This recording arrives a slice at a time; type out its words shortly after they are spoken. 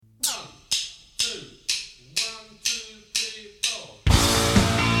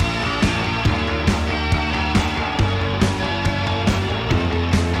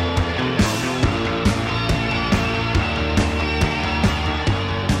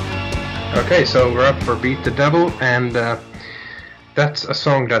Okay, so we're up for Beat the Devil, and that's a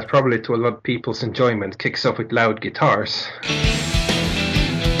song that probably to a lot of people's enjoyment kicks off with loud guitars.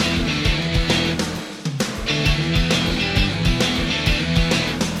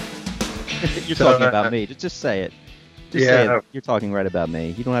 You're talking about me. Just say it. Just Yeah. say it. You're talking right about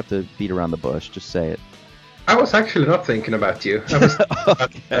me. You don't have to beat around the bush. Just say it. I was actually not thinking about you. I was,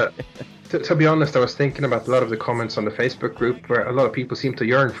 Okay. to be honest, I was thinking about a lot of the comments on the Facebook group where a lot of people seem to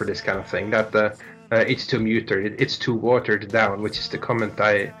yearn for this kind of thing, that it's too muted, it's too watered down, which is the comment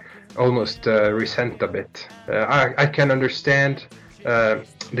I almost resent a bit. I can understand the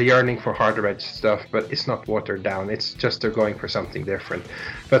yearning for harder edge stuff, but it's not watered down. It's just they're going for something different.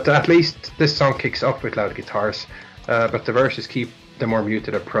 But at least this song kicks off with loud guitars, but the verses keep the more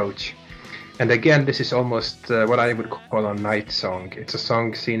muted approach. And again, this is almost what I would call a night song. It's a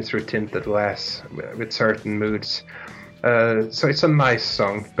song seen through tinted glass with certain moods. So it's a nice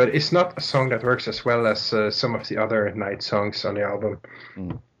song, but it's not a song that works as well as some of the other night songs on the album.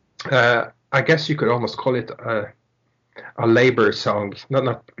 I guess you could almost call it a labor song,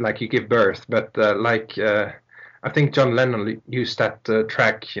 not like you give birth, but I think John Lennon used that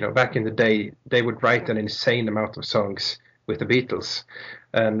track. Back in the day, they would write an insane amount of songs with the Beatles.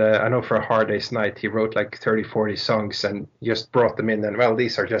 And I know for A Hard Day's Night, he wrote like 30, 40 songs and just brought them in. And, well,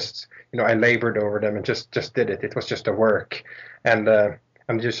 these are just, I labored over them and just did it. It was just a work. And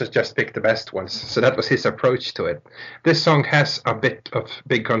just picked the best ones. So that was his approach to it. This song has a bit of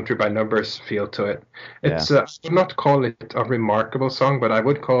Big Country by Numbers feel to it. It's I would not call it a remarkable song, but I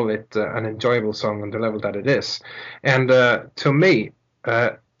would call it an enjoyable song on the level that it is. And to me,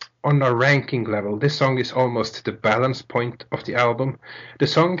 on a ranking level, this song is almost the balance point of the album. The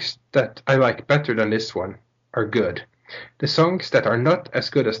songs that I like better than this one are good. The songs that are not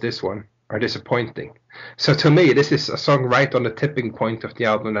as good as this one are disappointing. So to me, this is a song right on the tipping point of the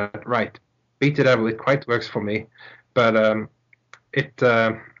album. Right, Beat the Devil, it quite works for me, but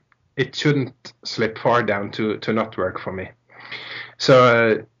it shouldn't slip far down to not work for me.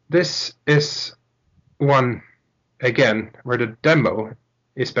 So this is one, again, where the demo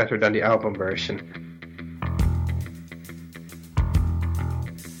is better than the album version.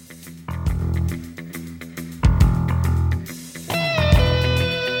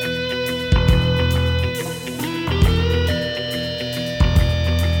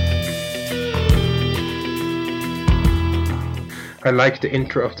 I like the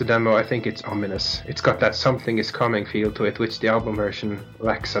intro of the demo. I think it's ominous. It's got that something is coming feel to it, which the album version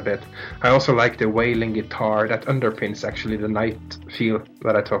lacks a bit. I also like the wailing guitar that underpins actually the night feel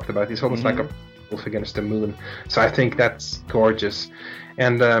that I talked about. It's almost like a wolf against the moon. So I think that's gorgeous.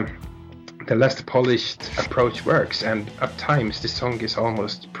 And the less polished approach works. And at times this song is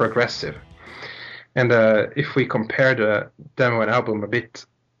almost progressive. And if we compare the demo and album a bit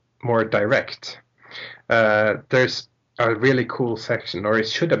more direct, there's a really cool section, or it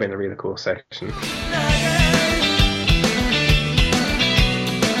should have been a really cool section.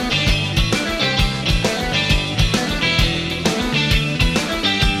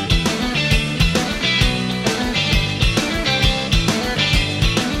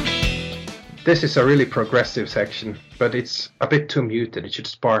 This is a really progressive section, but it's a bit too muted. It should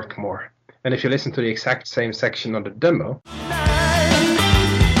spark more. And if you listen to the exact same section on the demo,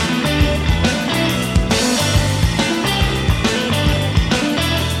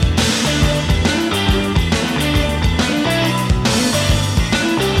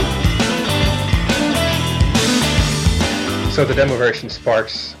 so the demo version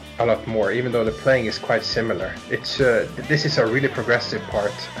sparks a lot more, even though the playing is quite similar. It's this is a really progressive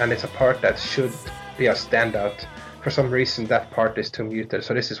part, and it's a part that should be a standout. For some reason, that part is too muted.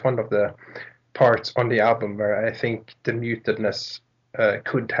 So this is one of the parts on the album where I think the mutedness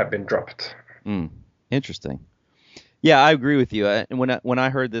could have been dropped. Interesting. Yeah, I agree with you. And when I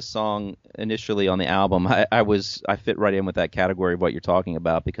heard this song initially on the album, I fit right in with that category of what you're talking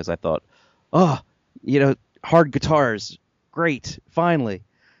about, because I thought, hard guitars. Great, finally.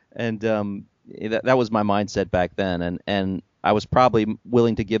 And that was my mindset back then, and I was probably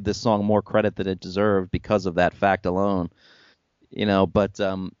willing to give this song more credit than it deserved because of that fact alone. But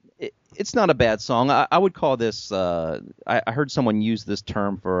it's not a bad song. I would call this, I heard someone use this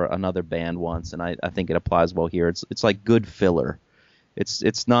term for another band once, and I think it applies well here. It's like good filler.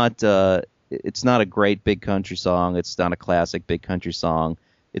 It's not a great big country song. It's not a classic big country song.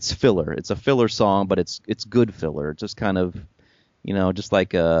 It's filler. It's a filler song, but it's good filler. Just kind of, just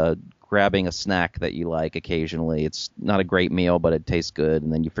like grabbing a snack that you like occasionally. It's not a great meal, but it tastes good,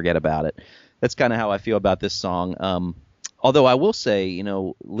 and then you forget about it. That's kind of how I feel about this song. Although I will say,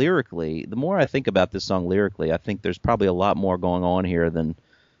 lyrically, the more I think about this song lyrically, I think there's probably a lot more going on here than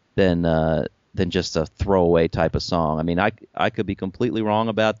than just a throwaway type of song. I mean, I could be completely wrong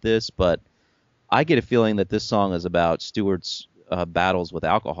about this, but I get a feeling that this song is about Stewart's battles with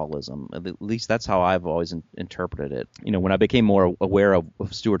alcoholism. At least that's how I've always interpreted it. You know, when I became more aware of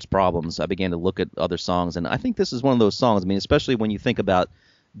Stewart's problems, I began to look at other songs, and I think this is one of those songs. I mean, especially when you think about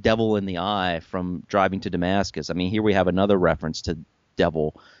Devil in the Eye from Driving to Damascus. I mean, here we have another reference to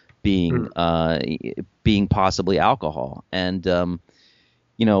devil being being possibly alcohol. And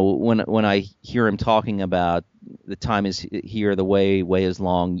you know, when I hear him talking about the time is here, the way is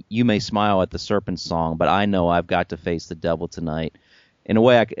long, you may smile at the serpent's song, but I know I've got to face the devil tonight. In a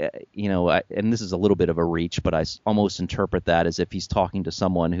way, and this is a little bit of a reach, but I almost interpret that as if he's talking to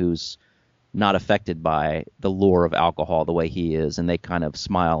someone who's not affected by the lure of alcohol the way he is, and they kind of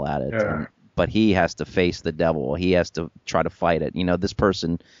smile at it. Yeah. But he has to face the devil. He has to try to fight it. You know, this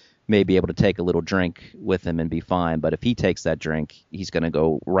person may be able to take a little drink with him and be fine, but if he takes that drink, he's going to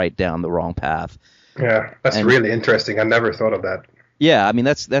go right down the wrong path. Yeah, that's really interesting. I never thought of that. Yeah, I mean,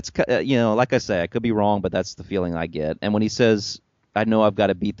 that's you know, like I say, I could be wrong, but that's the feeling I get. And when he says, I know I've got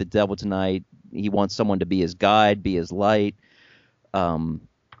to beat the devil tonight, he wants someone to be his guide, be his light. And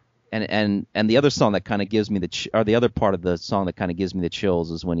the other song that kind of gives me the other part of the song that kind of gives me the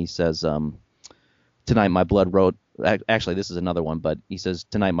chills is when he says, tonight my blood wrote. Actually, this is another one, but he says,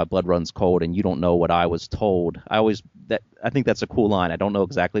 tonight my blood runs cold and you don't know what I was told. I think that's a cool line. I don't know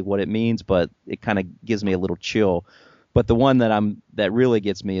exactly what it means, but it kind of gives me a little chill. But the one that really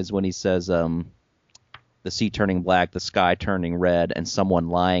gets me is when he says, the sea turning black, the sky turning red, and someone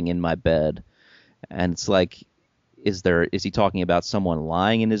lying in my bed. And it's like, is he talking about someone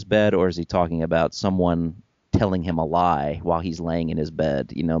lying in his bed, or is he talking about someone telling him a lie while he's laying in his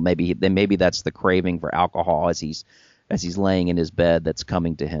bed? You know, maybe that's the craving for alcohol as he's laying in his bed that's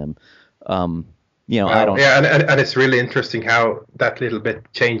coming to him. You know, I don't. Yeah, and it's really interesting how that little bit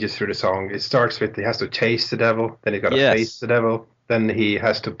changes through the song. It starts with he has to chase the devil, then he's got to face the devil, then he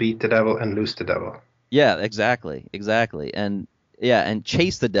has to beat the devil and lose the devil. Yeah, exactly, and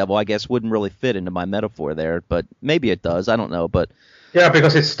chase the devil, I guess, wouldn't really fit into my metaphor there, but maybe it does. I don't know, but. Yeah,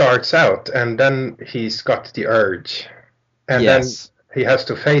 because it starts out, and then he's got the urge, and then he has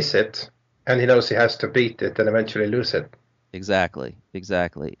to face it, and he knows he has to beat it, and eventually lose it. Exactly,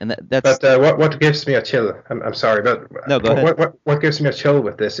 and that's. But what gives me a chill? I'm sorry, but no, go ahead. What gives me a chill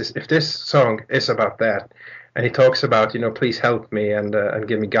with this is if this song is about that, and he talks about, you know, please help me and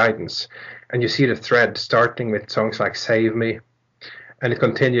give me guidance, and you see the thread starting with songs like Save Me. And it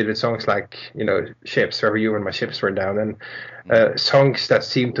continued with songs like, you know, Ships, Wherever You Were, My Ships Were Down, and songs that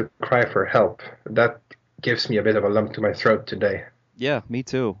seem to cry for help. That gives me a bit of a lump to my throat today. Yeah, me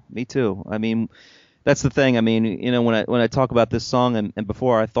too. I mean, that's the thing. I mean, you know, when I talk about this song, and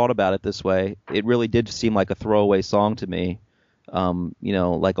before I thought about it this way, it really did seem like a throwaway song to me. You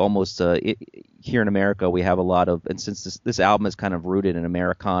know, like almost here in America, we have a lot of, and since this album is kind of rooted in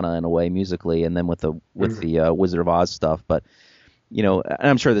Americana in a way musically, and then with the Wizard of Oz stuff, but. You know, and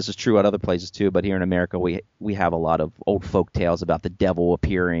I'm sure this is true at other places too, but here in America, we have a lot of old folk tales about the devil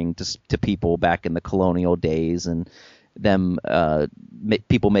appearing to people back in the colonial days, and them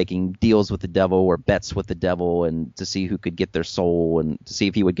people making deals with the devil or bets with the devil, and to see who could get their soul, and to see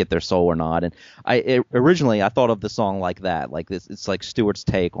if he would get their soul or not. And originally I thought of the song like that, like this. It's like Stewart's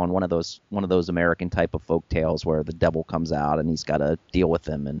take on one of those American type of folk tales where the devil comes out and he's got to deal with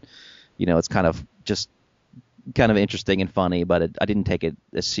him, and you know, it's kind of interesting and funny, but I didn't take it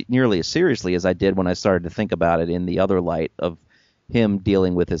nearly as seriously as I did when I started to think about it in the other light of him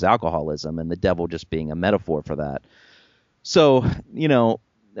dealing with his alcoholism and the devil just being a metaphor for that. So, you know,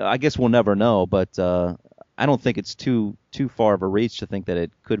 I guess we'll never know, but I don't think it's too far of a reach to think that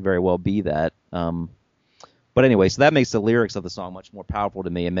it could very well be that. But anyway, so that makes the lyrics of the song much more powerful to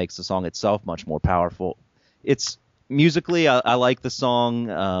me, and makes the song itself much more powerful. It's musically, I like the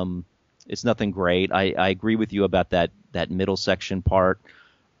song. It's nothing great. I agree with you about that middle section part.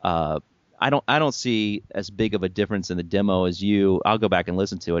 I don't see as big of a difference in the demo as you. I'll go back and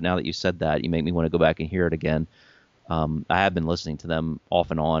listen to it now that you said that. You make me want to go back and hear it again. I have been listening to them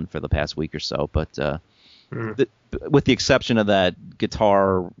off and on for the past week or so, but with the exception of that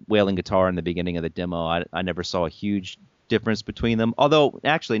wailing guitar in the beginning of the demo, I never saw a huge difference between them. Although,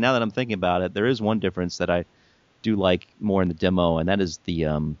 actually, now that I'm thinking about it, there is one difference that I do like more in the demo, and that is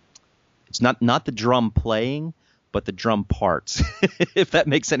the it's not the drum playing, but the drum parts, if that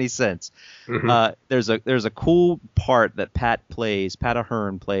makes any sense. Mm-hmm. There's a cool part that Pat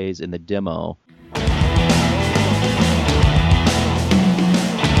Ahern plays in the demo.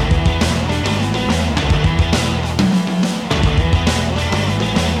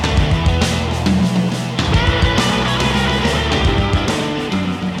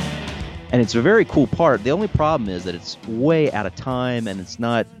 and it's a very cool part. The only problem is that it's way out of time, and it's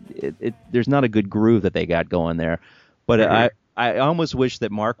not. There's not a good groove that they got going there. But I almost wish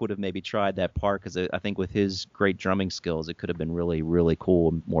that Mark would have maybe tried that part, because I think with his great drumming skills, it could have been really, really cool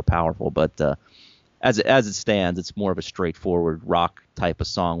and more powerful. But as it stands, it's more of a straightforward rock type of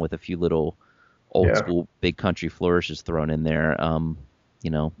song with a few little old school big country flourishes thrown in there.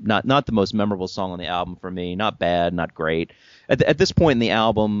 Not the most memorable song on the album for me. Not bad, not great. At this point in the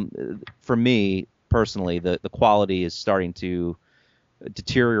album, for me personally, the quality is starting to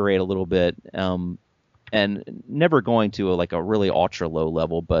deteriorate a little bit. And never going to a really ultra low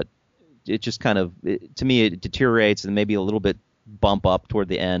level, but it just kind of, to me, it deteriorates and maybe a little bit bump up toward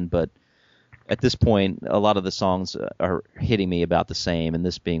the end. But at this point, a lot of the songs are hitting me about the same, and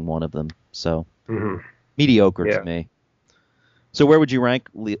this being one of them. So mediocre to me. So where would you rank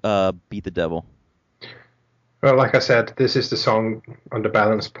Beat the Devil? Well, like I said, this is the song on the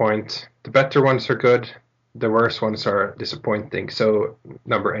balance point. The better ones are good. The worst ones are disappointing. So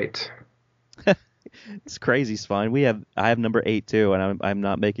number 8. It's crazy, Svein. I have number 8 too, and I'm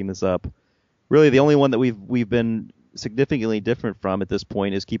not making this up. Really, the only one that we've been significantly different from at this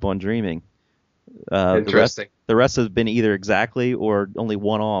point is Keep on Dreaming. Interesting. The rest has been either exactly or only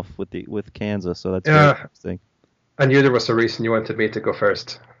one off with Kansas, so that's very interesting. I knew there was a reason you wanted me to go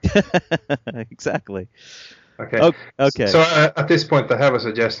first. Exactly. Okay. Okay. So at this point, I have a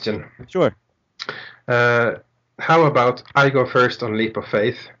suggestion. Sure. How about I go first on Leap of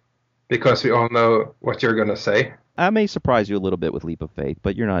Faith? Because we all know what you're going to say. I may surprise you a little bit with Leap of Faith,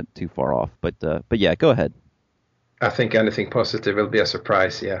 but you're not too far off. But yeah, go ahead. I think anything positive will be a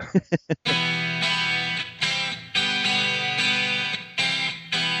surprise, yeah.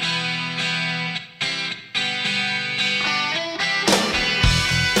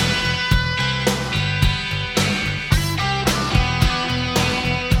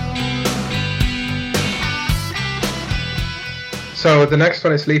 So the next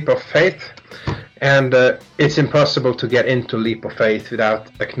one is Leap of Faith, and it's impossible to get into Leap of Faith without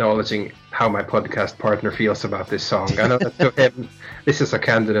acknowledging how my podcast partner feels about this song. I know that to him, this is a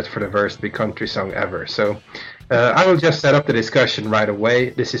candidate for the worst big country song ever. So I will just set up the discussion right away.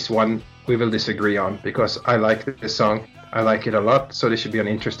 This is one we will disagree on, because I like this song. I like it a lot, so this should be an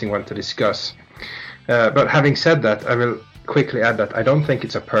interesting one to discuss. But having said that, I will quickly add that I don't think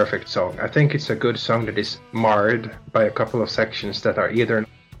it's a perfect song. I think it's a good song that is marred by a couple of sections that are either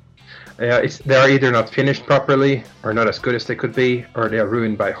not finished properly, or not as good as they could be, or they are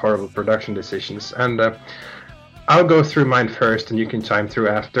ruined by horrible production decisions. And I'll go through mine first, and you can chime through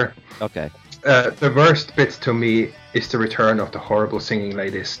after. Okay. The worst bit to me is the return of the horrible singing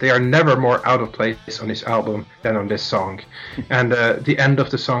ladies. They are never more out of place on this album than on this song. And the end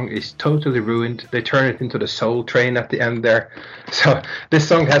of the song is totally ruined. They turn it into the Soul Train at the end there. So this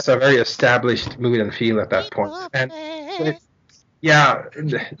song has a very established mood and feel at that point. And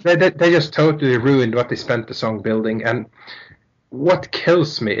they just totally ruined what they spent the song building. And what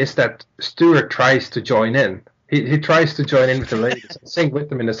kills me is that Stewart tries to join in. He tries to join in with the ladies and sing with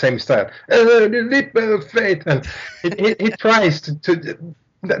them in the same style. The leap of faith. And he tries to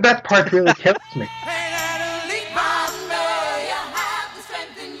that part really kills me.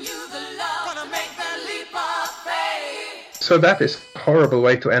 So that is a horrible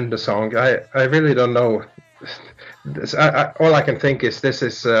way to end the song. I really don't know. All I can think is this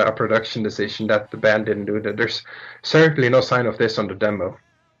is a production decision that the band didn't do. There's certainly no sign of this on the demo.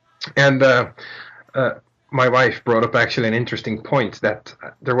 And my wife brought up actually an interesting point, that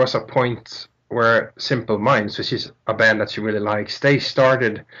there was a point where Simple Minds, which is a band that she really likes, they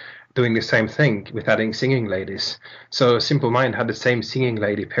started doing the same thing with adding singing ladies. So Simple Mind had the same singing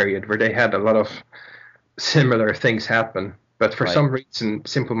lady period where they had a lot of similar things happen. But for some reason,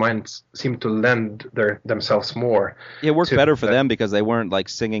 Simple Minds seem to lend themselves more. It worked better for them because they weren't like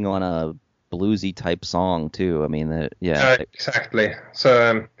singing on a bluesy type song too. I mean, exactly.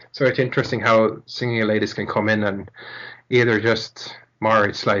 So it's interesting how singing ladies can come in and either just mar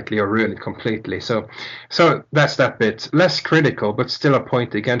it slightly or ruin it completely. So that's that bit. Less critical, but still a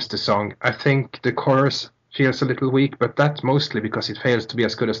point against the song. I think the chorus feels a little weak, but that's mostly because it fails to be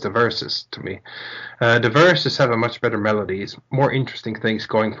as good as the verses to me. The verses have a much better melody, it's more interesting things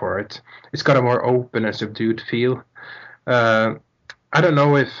going for it. It's got a more open and subdued feel. I don't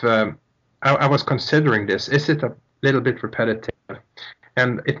know if I was considering this. Is it a little bit repetitive?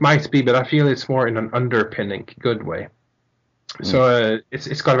 And it might be, but I feel it's more in an underpinning good way. So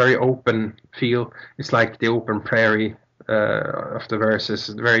it's got a very open feel. It's like the open prairie of the verses.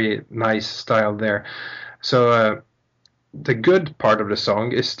 Very nice style there. So the good part of the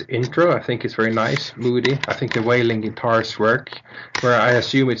song is the intro. I think it's very nice, moody. I think the wailing guitars work, where I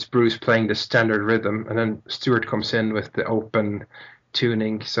assume it's Bruce playing the standard rhythm, and then Stewart comes in with the open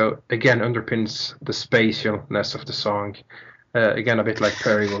tuning. So again, underpins the spatialness of the song. Again, a bit like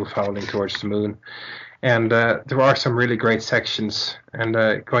Prairie Wolf howling towards the moon. And there are some really great sections.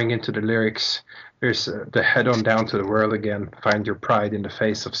 And going into the lyrics, there's the head on down to the world again. Find your pride in the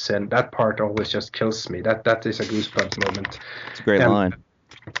face of sin. That part always just kills me. That is a goosebumps moment. It's a great line.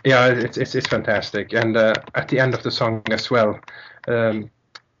 Yeah, it's fantastic. And at the end of the song as well,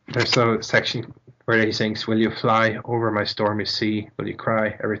 there's a section where he sings, "Will you fly over my stormy sea? Will you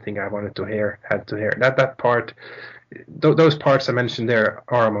cry? Everything I wanted to hear, had to hear." That part, those parts I mentioned there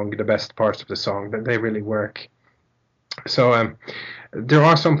are among the best parts of the song. That they really work. So there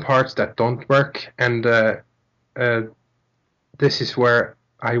are some parts that don't work, and this is where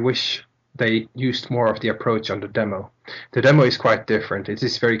I wish they used more of the approach on the demo. The demo is quite different. It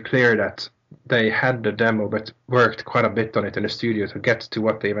is very clear that they had the demo but worked quite a bit on it in the studio to get to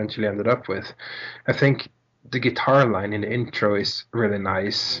what they eventually ended up with. I think the guitar line in the intro is really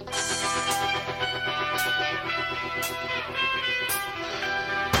nice.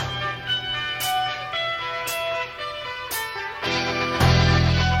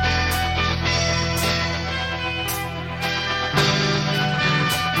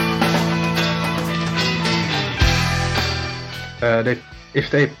 If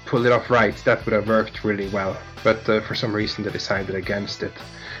they pulled it off right, that would have worked really well. But for some reason, they decided against it.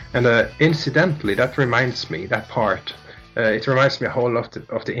 And incidentally, that reminds me, that part, it reminds me a whole lot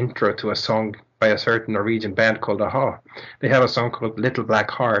of the intro to a song by a certain Norwegian band called Aha. They have a song called Little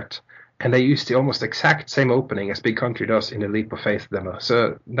Black Heart, and they use the almost exact same opening as Big Country does in the Leap of Faith demo.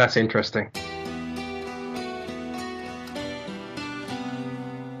 So that's interesting.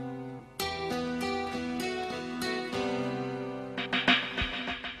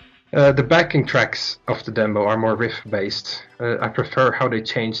 The backing tracks of the demo are more riff-based. I prefer how they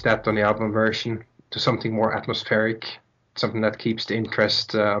changed that on the album version to something more atmospheric, something that keeps the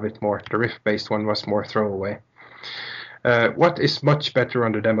interest a bit more. The riff-based one was more throwaway. What is much better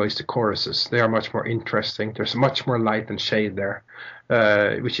on the demo is the choruses. They are much more interesting. There's much more light and shade there,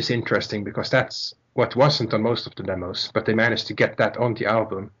 which is interesting because that's what wasn't on most of the demos, but they managed to get that on the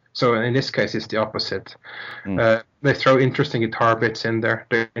album. So in this case, it's the opposite. They throw interesting guitar bits in there.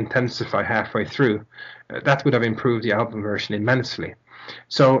 They intensify halfway through. That would have improved the album version immensely.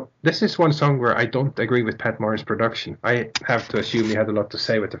 So this is one song where I don't agree with Pat Moore's production. I have to assume he had a lot to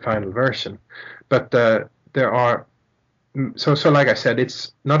say with the final version. But there are... So like I said,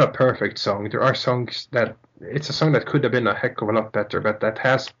 it's not a perfect song. There are songs that... It's a song that could have been a heck of a lot better, but that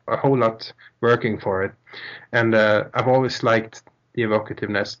has a whole lot working for it. And I've always liked the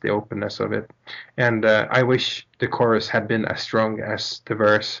evocativeness, the openness of it. And I wish the chorus had been as strong as the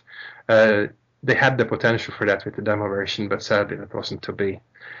verse. They had the potential for that with the demo version, but sadly that wasn't to be.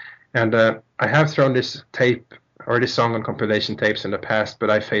 And I have thrown this tape or this song on compilation tapes in the past, but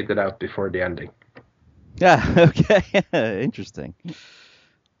I faded out before the ending. Yeah, okay. Interesting.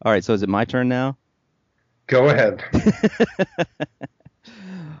 All right, so is it my turn now? Go ahead.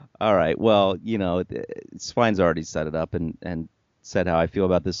 All right, well, you know, Svein's already set it up and said how I feel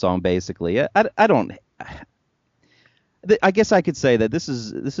about this song. Basically, I don't. I guess I could say that this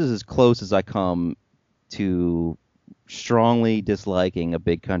is as close as I come to strongly disliking a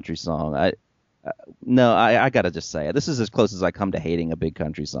Big Country song. I gotta just say it. This is as close as I come to hating a Big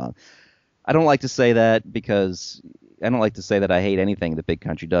Country song. I don't like to say that because I don't like to say that I hate anything that Big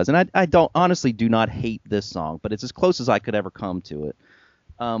Country does, and I don't honestly do not hate this song, but it's as close as I could ever come to it.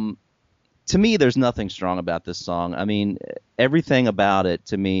 To me, there's nothing strong about this song. I mean, everything about it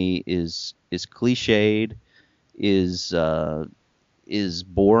to me is cliched, is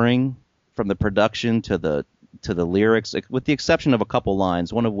boring, from the production to the lyrics, with the exception of a couple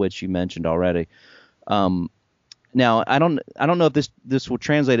lines, one of which you mentioned already. Now, I don't know if this will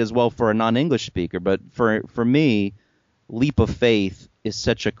translate as well for a non-English speaker, but for me, Leap of Faith is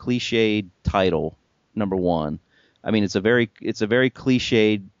such a cliched title. Number one, I mean, it's a very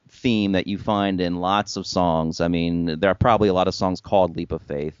cliched theme that you find in lots of songs. I mean, there are probably a lot of songs called Leap of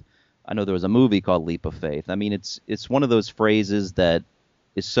Faith. I know there was a movie called Leap of Faith. I mean, it's one of those phrases that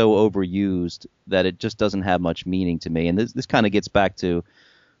is so overused that it just doesn't have much meaning to me. And this kind of gets back to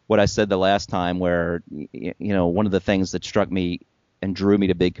what I said the last time, where, you know, one of the things that struck me and drew me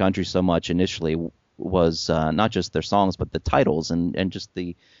to Big Country so much initially was not just their songs, but the titles and just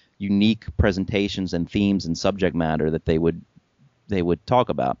the unique presentations and themes and subject matter that they would talk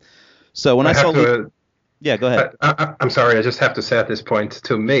about. So when I saw yeah, go ahead. I'm sorry, I just have to say at this point,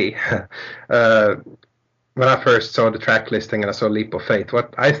 to me, when I first saw the track listing and I saw Leap of Faith,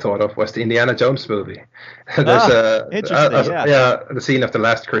 what I thought of was the Indiana Jones movie. There's Interesting, yeah. the scene of the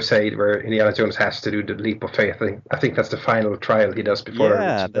Last Crusade where Indiana Jones has to do the Leap of Faith. I think that's the final trial he does before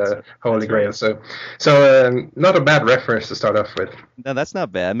reaching the Holy Grail. Right. So not a bad reference to start off with. No, that's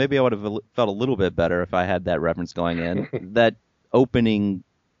not bad. Maybe I would have felt a little bit better if I had that reference going in. That opening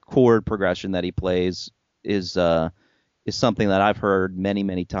chord progression that he plays is something that I've heard many,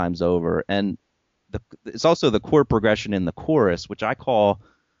 many times over, and it's also the chord progression in the chorus, which I call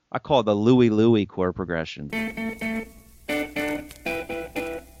the Louie Louie chord progression.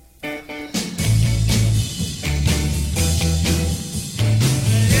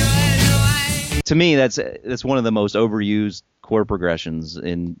 To me, that's one of the most overused chord progressions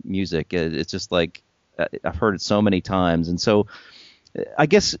in music. It's just like I've heard it so many times, and so I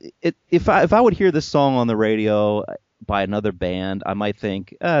guess if I would hear this song on the radio by another band, I might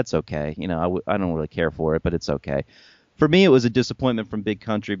think, it's okay. You know, I don't really care for it, but it's okay. For me, it was a disappointment from Big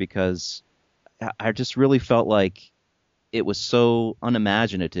Country because I just really felt like it was so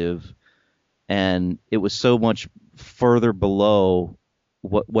unimaginative and it was so much further below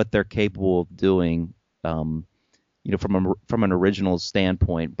what they're capable of doing, you know, from an original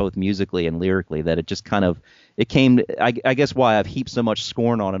standpoint, both musically and lyrically, that it just kind of, it came, I guess why I've heaped so much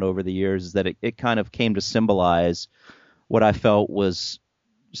scorn on it over the years is that it kind of came to symbolize what I felt was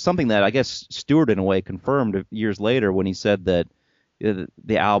something that I guess Stewart in a way confirmed years later when he said that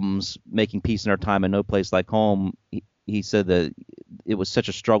the albums Making Peace in Our Time and No Place Like Home, he said that it was such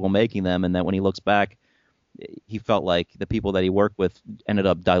a struggle making them, and that when he looks back, he felt like the people that he worked with ended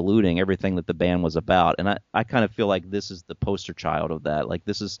up diluting everything that the band was about. And I kind of feel like this is the poster child of that. Like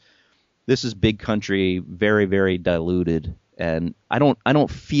this is Big Country, very, very diluted. And I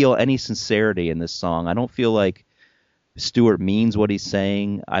don't feel any sincerity in this song. I don't feel like Stewart means what he's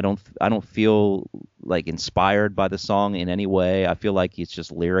saying. I don't feel like inspired by the song in any way. I feel like it's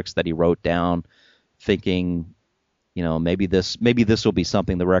just lyrics that he wrote down thinking, you know, maybe this will be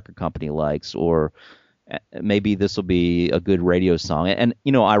something the record company likes, or maybe this will be a good radio song. And,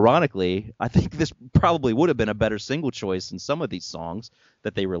 you know, ironically, I think this probably would have been a better single choice than some of these songs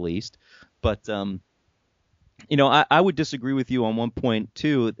that they released. But, you know, I would disagree with you on one point,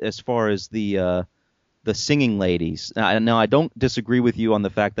 too, as far as the singing ladies. Now, I don't disagree with you on the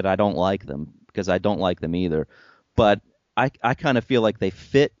fact that I don't like them, because I don't like them either. But I kind of feel like they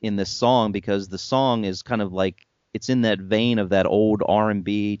fit in this song because the song is kind of like, it's in that vein of that old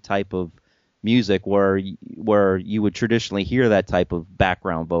R&B type of music where you would traditionally hear that type of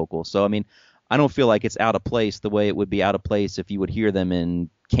background vocal. So, I mean, I don't feel like it's out of place the way it would be out of place if you would hear them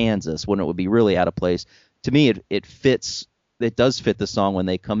in Kansas, when it would be really out of place. To me, it fits. It does fit the song when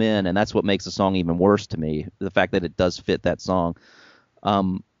they come in, and that's what makes the song even worse to me, the fact that it does fit that song.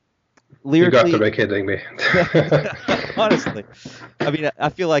 Lyrically, you got to be kidding me. Honestly, I mean, I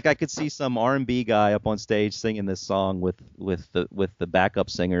feel like I could see some R&B guy up on stage singing this song with the backup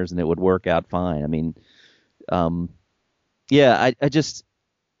singers, and it would work out fine. I mean, yeah,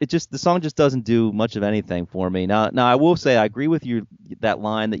 the song just doesn't do much of anything for me. Now I will say I agree with you, that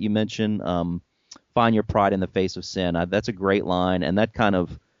line that you mentioned, find your pride in the face of sin. That's a great line, and that kind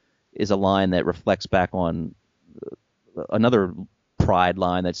of is a line that reflects back on another pride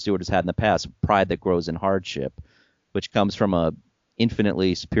line that Stewart has had in the past, pride that grows in hardship, which comes from a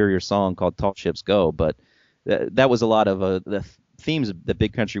infinitely superior song called Tall Ships Go. But that was a lot of the themes that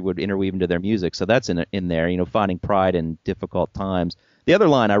Big Country would interweave into their music, so that's in there, you know, finding pride in difficult times. The other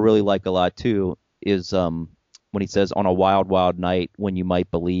line I really like a lot, too, is when he says, on a wild, wild night when you might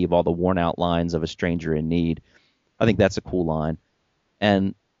believe all the worn-out lines of a stranger in need. I think that's a cool line.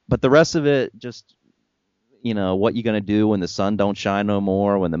 But the rest of it, just, you know, what you going to do when the sun don't shine no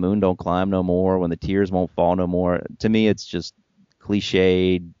more, when the moon don't climb no more, when the tears won't fall no more. To me, it's just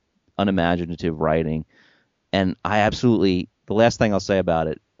cliched, unimaginative writing. And the last thing I'll say about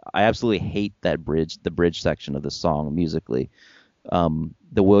it, I absolutely hate the bridge section of the song musically.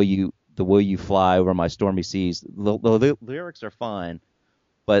 The will you fly over my stormy seas. The lyrics are fine,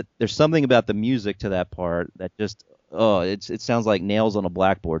 but there's something about the music to that part that just, it sounds like nails on a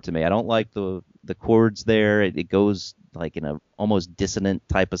blackboard to me. I don't like the chords there. It goes like in a almost dissonant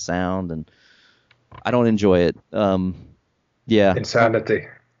type of sound, and I don't enjoy it. Yeah. Insanity.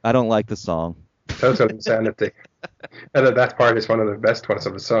 I don't like the song. Total insanity. And that part is one of the best ones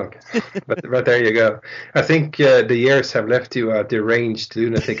of the song. But there you go. I think the years have left you a deranged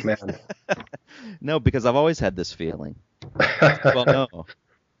lunatic man. No, because I've always had this feeling. Well, no.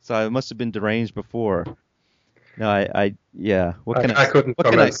 So I must have been deranged before. No, yeah. What can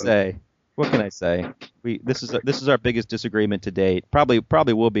I say? What can I say? This is our biggest disagreement to date.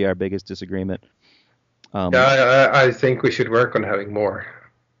 Probably will be our biggest disagreement. I think we should work on having more.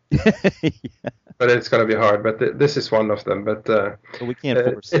 Yeah. But it's going to be hard. But this is one of them. But we can't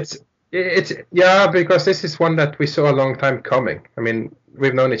force it's because this is one that we saw a long time coming. I mean,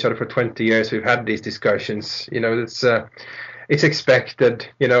 we've known each other for 20 years. We've had these discussions. It's expected.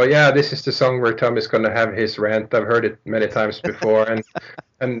 This is the song where Tom is going to have his rant. I've heard it many times before, and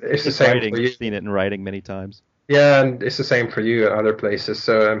it's the same for you. I've seen it in writing many times. Yeah, and it's the same for you at other places.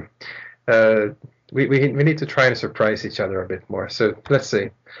 So we need to try and surprise each other a bit more. So let's see.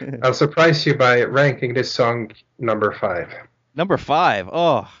 I'll surprise you by ranking this song number 5. Number 5.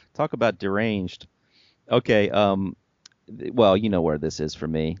 Oh, talk about deranged. Okay. Well, you know where this is for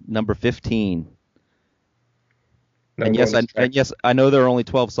me. Number 15. And yes, I know there are only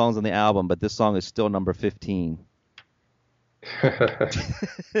 12 songs on the album, but this song is still number 15.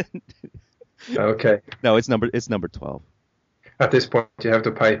 Okay. No, it's number 12. At this point, you have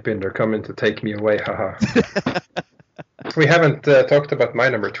to pipe in. They're coming to take me away. Haha. We haven't talked about my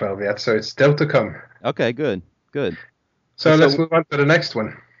number 12 yet, so it's still to come. Okay, good. So let's move on to the next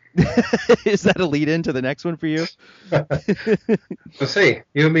one. Is that a lead into the next one for you? We'll see.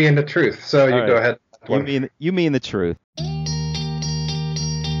 You, me, and the truth. So you go ahead. You mean the truth.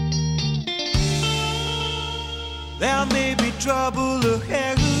 There may be trouble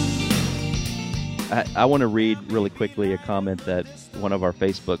ahead. I want to read really quickly a comment that one of our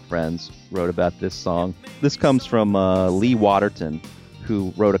Facebook friends wrote about this song. This comes from Lee Waterton,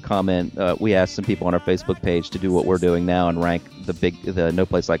 who wrote a comment. We asked some people on our Facebook page to do what we're doing now and rank the No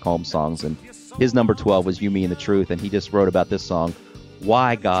Place Like Home songs, and his number 12 was You, Me, and the Truth, and he just wrote about this song.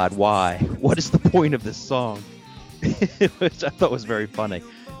 Why, God, why? What is the point of this song? Which I thought was very funny.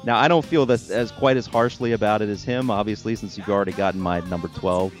 Now, I don't feel as quite as harshly about it as him, obviously, since you've already gotten my number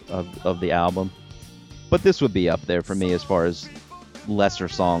 12 of the album. But this would be up there for me as far as lesser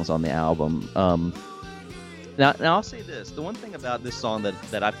songs on the album. Now I'll say this: the one thing about this song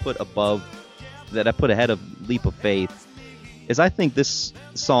that I put ahead of Leap of Faith is I think this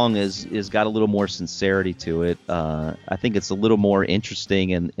song is got a little more sincerity to it. I think it's a little more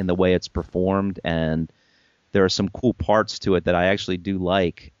interesting in the way it's performed, and there are some cool parts to it that I actually do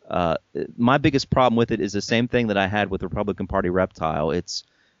like. My biggest problem with it is the same thing that I had with Republican Party Reptile.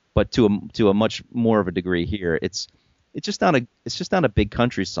 But to a much more of a degree here. It's just not a big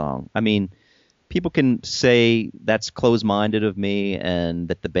country song. I mean, people can say that's close-minded of me and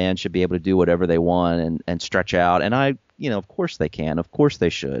that the band should be able to do whatever they want and stretch out. And of course they can. Of course they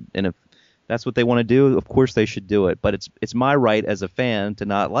should. And if that's what they want to do, of course they should do it. But it's my right as a fan to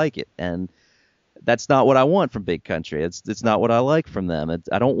not like it. And that's not what I want from Big Country. It's not what I like from them.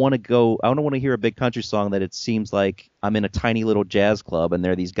 I don't want to hear a Big Country song that it seems like I'm in a tiny little jazz club and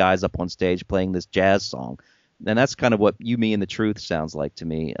there are these guys up on stage playing this jazz song. And that's kind of what You, Me, and the Truth sounds like to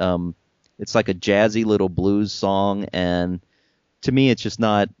me. It's like a jazzy little blues song, and to me it's just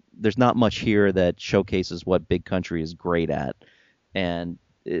not – there's not much here that showcases what Big Country is great at. And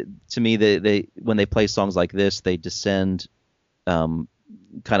to me, they when they play songs like this, they descend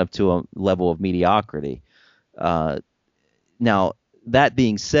kind of to a level of mediocrity. Now, that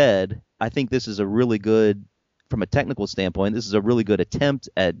being said, I think this is a really good, from a technical standpoint, this is a really good attempt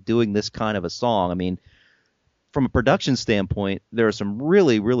at doing this kind of a song. I mean, from a production standpoint, there are some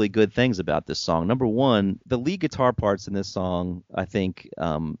really, really good things about this song. Number one, the lead guitar parts in this song, I think,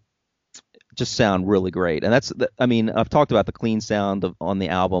 just sound really great. And I've talked about the clean sound on the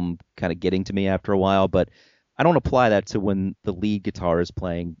album kind of getting to me after a while, but I don't apply that to when the lead guitar is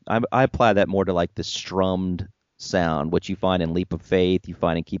playing. I apply that more to like the strummed sound, which you find in Leap of Faith, you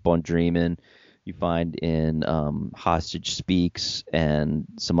find in Keep on Dreamin', you find in Hostage Speaks, and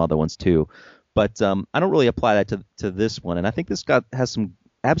some other ones too. But I don't really apply that to this one, and I think this has some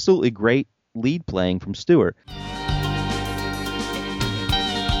absolutely great lead playing from Stewart.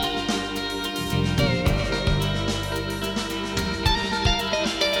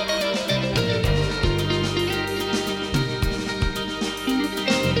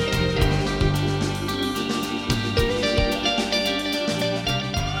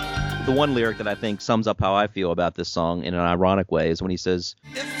 The one lyric that I think sums up how I feel about this song in an ironic way is when he says,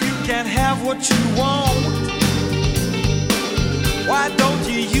 "If you can't have what you want, why don't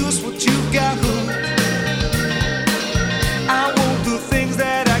you use what you've got? I won't do things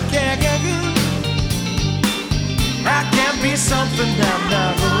that I can't do. I can't be something I'm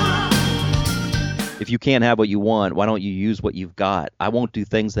not. If you can't have what you want, why don't you use what you've got? I won't do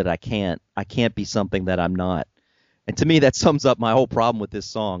things that I can't. I can't be something that I'm not." And to me, that sums up my whole problem with this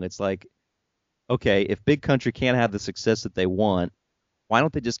song. It's like, okay, if Big Country can't have the success that they want, why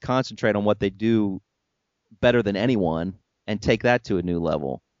don't they just concentrate on what they do better than anyone and take that to a new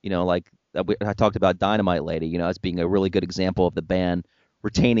level? You know, like I talked about Dynamite Lady, you know, as being a really good example of the band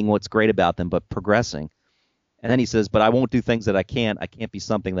retaining what's great about them, but progressing. And then he says, but I won't do things that I can't. I can't be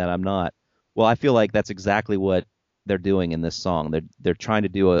something that I'm not. Well, I feel like that's exactly what they're doing in this song. They're trying to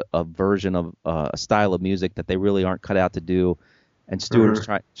do a version of a style of music that they really aren't cut out to do. And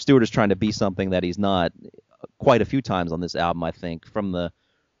Stewart is trying to be something that he's not quite a few times on this album, I think, from the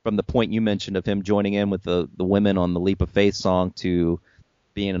point you mentioned of him joining in with the women on the Leap of Faith song to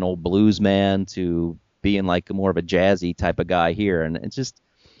being an old blues man to being like more of a jazzy type of guy here. And it's just,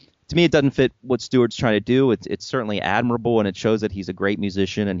 to me, it doesn't fit what Stewart's trying to do. It's certainly admirable, and it shows that he's a great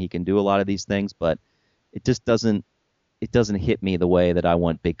musician and he can do a lot of these things, but it just doesn't hit me the way that I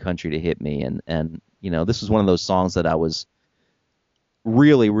want Big Country to hit me. And you know, this is one of those songs that I was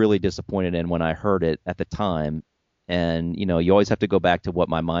really, really disappointed in when I heard it at the time. And, you know, you always have to go back to what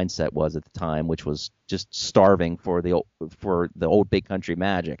my mindset was at the time, which was just starving for the old Big Country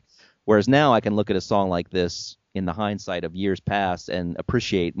magic. Whereas now I can look at a song like this in the hindsight of years past and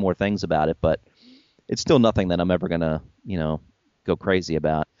appreciate more things about it, but it's still nothing that I'm ever going to, you know, go crazy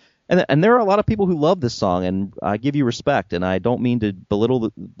about. And there are a lot of people who love this song, and I give you respect, and I don't mean to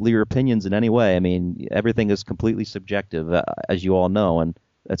belittle your opinions in any way. I mean, everything is completely subjective, as you all know, and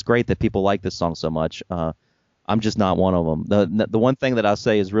it's great that people like this song so much. I'm just not one of them. The one thing that I'll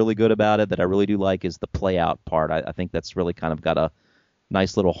say is really good about it that I really do like is the play out part. I think that's really kind of got a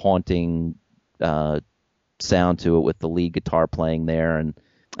nice little haunting sound to it with the lead guitar playing there, and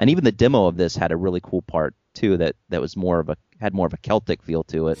even the demo of this had a really cool part too that was had more of a Celtic feel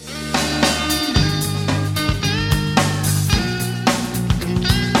to it.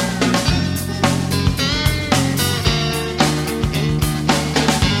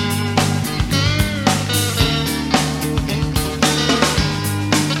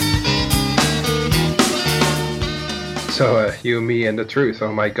 So you, me, and the truth.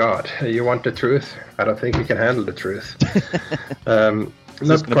 Oh my God, you want the truth? I don't think you can handle the truth.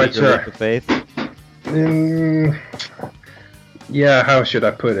 Not quite sure. Leap of Faith? Yeah, how should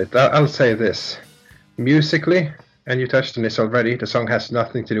I put it? I'll say this. Musically, and you touched on this already, the song has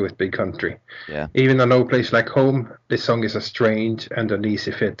nothing to do with Big Country. Yeah. Even on No Place Like Home, this song is a strange and an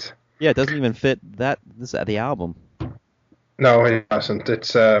easy fit. Yeah, it doesn't even fit the album. No, it doesn't.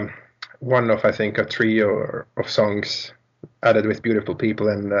 It's one of, I think, a trio of songs added with Beautiful People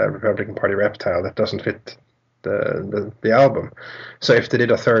and Republican Party Reptile that doesn't fit the album. So if they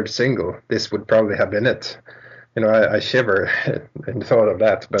did a third single, this would probably have been it. You know, I shiver in the thought of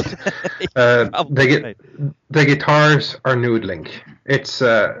that. But the guitars are noodling. It's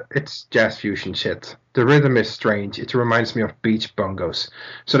jazz fusion shit. The rhythm is strange. It reminds me of beach bongos.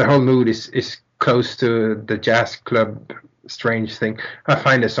 So the whole mood is close to the jazz club strange thing. I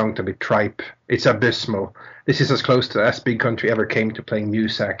find the song to be tripe. It's abysmal. This is as close to as Big Country ever came to playing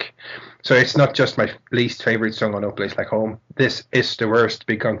Muzak. So it's not just my least favorite song on No Place Like Home. This is the worst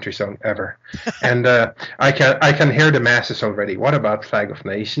Big Country song ever. And I can hear the masses already. What about Flag of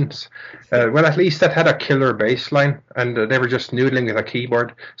Nations? Well, at least that had a killer bass line, and they were just noodling with a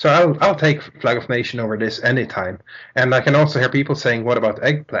keyboard. So I'll take Flag of Nation over this anytime. And I can also hear people saying, what about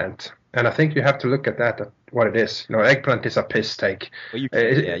Eggplant? And I think you have to look at that, at what it is. You know, Eggplant is a piss take. Well, you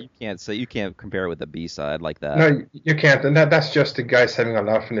can't compare it with the B-side like that. No, you can't. And that's just the guys having a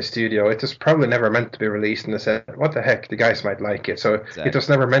laugh in the studio. It was probably never meant to be released, and they said, what the heck, the guys might like it. So exactly. It was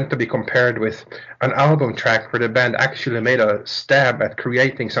never meant to be compared with an album track where the band actually made a stab at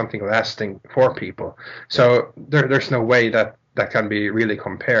creating something lasting for people. So there's no way that can be really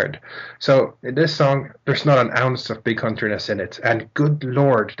compared. So in this song, there's not an ounce of Big Countryness in it. And good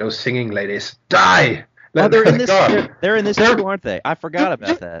Lord, those singing ladies, die! They're in this too, aren't they? I forgot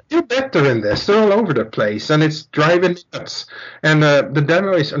about that. You bet they're in this. They're all over the place, and it's driving nuts. And the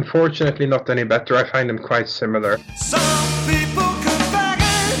demo is unfortunately not any better. I find them quite similar. Some people come back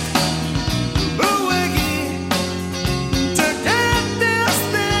again to get this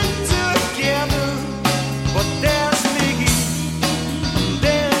thing together, but there's me,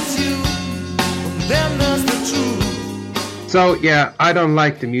 there's you, and then there's the truth. So, yeah, I don't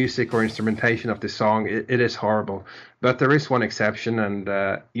like the music or instrumentation of this song. It is horrible. But there is one exception,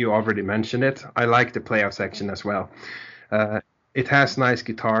 and you already mentioned it. I like the playout section as well. It has nice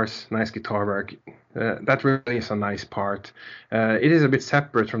guitars, nice guitar work. That really is a nice part. It is a bit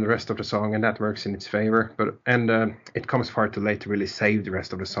separate from the rest of the song, and that works in its favor. And it comes far too late to really save the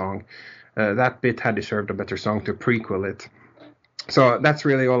rest of the song. That bit had deserved a better song to prequel it. So that's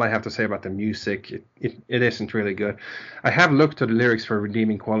really all I have to say about the music. It isn't really good. I have looked to the lyrics for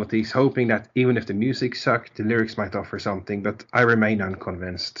redeeming qualities, hoping that even if the music sucked, the lyrics might offer something, but I remain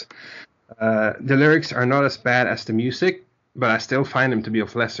unconvinced. The lyrics are not as bad as the music, but I still find them to be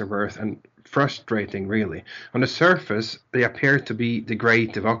of lesser worth, and frustrating, really. On the surface, they appear to be the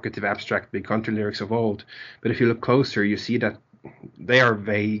great, evocative, abstract big country lyrics of old, but if you look closer, you see that they are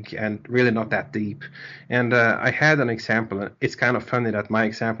vague and really not that deep. And I had an example. It's kind of funny that my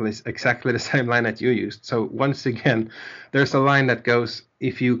example is exactly the same line that you used. So once again, there's a line that goes,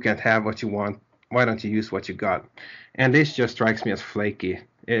 if you can't have what you want, why don't you use what you got? And this just strikes me as flaky.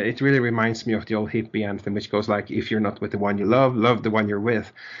 It really reminds me of the old hippie anthem, which goes like, if you're not with the one you love, love the one you're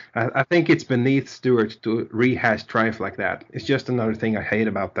with. I think it's beneath Stewart to rehash Triumph like that. It's just another thing I hate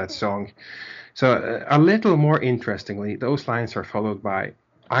about that song. So a little more interestingly, those lines are followed by,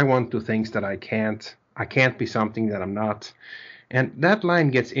 I want to things that I can't be something that I'm not. And that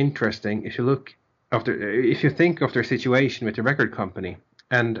line gets interesting if you think of their situation with the record company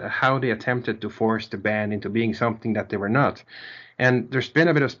and how they attempted to force the band into being something that they were not. And there's been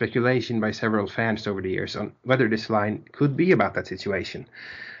a bit of speculation by several fans over the years on whether this line could be about that situation.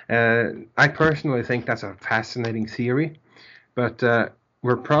 I personally think that's a fascinating theory, but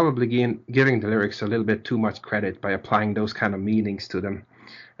we're probably giving the lyrics a little bit too much credit by applying those kind of meanings to them.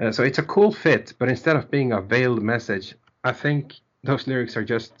 So it's a cool fit, but instead of being a veiled message, I think those lyrics are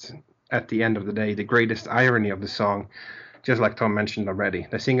just, at the end of the day, the greatest irony of the song, just like Tom mentioned already.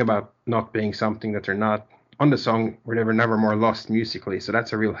 They sing about not being something that they're not on the song where they were never more lost musically, so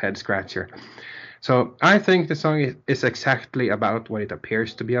that's a real head-scratcher. So I think the song is exactly about what it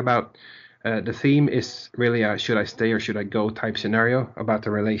appears to be about. The theme is really a should I stay or should I go type scenario about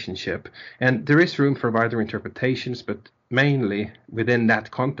the relationship. And there is room for wider interpretations, but mainly within that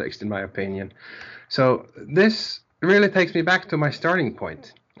context, in my opinion. So this really takes me back to my starting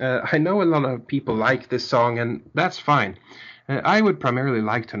point. I know a lot of people like this song, and that's fine. I would primarily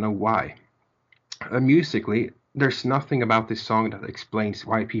like to know why. Musically, there's nothing about this song that explains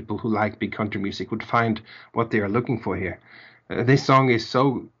why people who like big country music would find what they are looking for here. This song is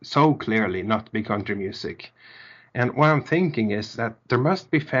so clearly not big country music. And what I'm thinking is that there must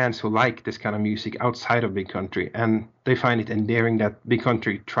be fans who like this kind of music outside of big country, and they find it endearing that big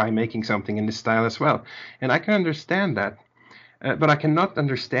country try making something in this style as well. And I can understand that, but I cannot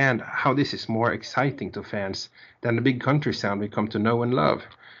understand how this is more exciting to fans than the big country sound we come to know and love.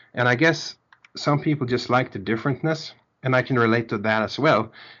 And I guess some people just like the differentness, and I can relate to that as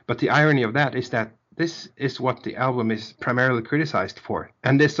well. But the irony of that is that this is what the album is primarily criticized for,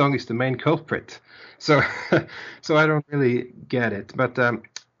 and this song is the main culprit. So I don't really get it. But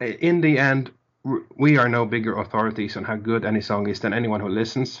in the end, we are no bigger authorities on how good any song is than anyone who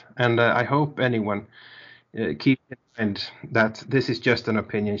listens. And I hope anyone keeps in mind that this is just an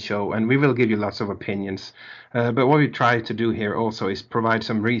opinion show, and we will give you lots of opinions. But what we try to do here also is provide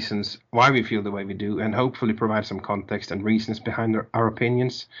some reasons why we feel the way we do, and hopefully provide some context and reasons behind our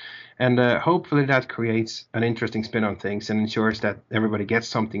opinions. And hopefully that creates an interesting spin on things and ensures that everybody gets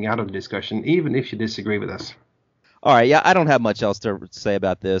something out of the discussion, even if you disagree with us. All right, yeah, I don't have much else to say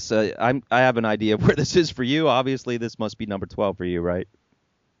about this. I have an idea of where this is for you. Obviously, this must be number 12 for you, right?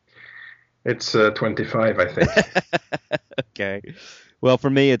 It's 25, I think. Okay. Well, for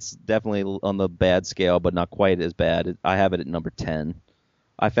me, it's definitely on the bad scale, but not quite as bad. I have it at number 10.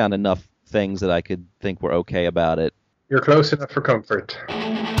 I found enough things that I could think were okay about it. You're close enough for comfort.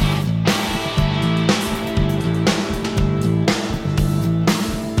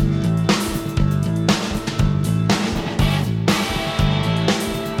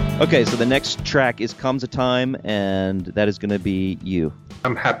 Okay, so the next track is Comes a Time, and that is going to be you.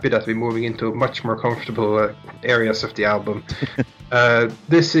 I'm happy that we're moving into much more comfortable areas of the album.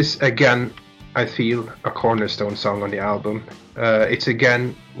 This is, again, I feel, a cornerstone song on the album. It's,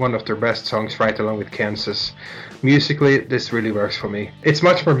 again, one of their best songs, right along with Kansas. Musically, this really works for me. It's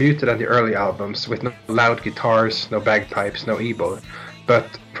much more muted than the early albums, with no loud guitars, no bagpipes, no e-bow.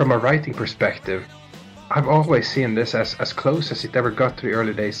 But from a writing perspective, I've always seen this as close as it ever got to the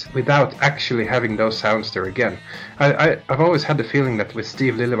early days without actually having those sounds there again. I've always had the feeling that with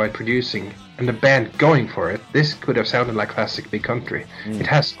Steve Lillywhite producing and the band going for it, this could have sounded like classic big country. It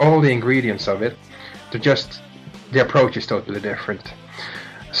has all the ingredients of it, the approach is totally different.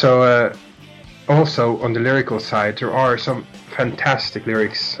 So also on the lyrical side, there are some fantastic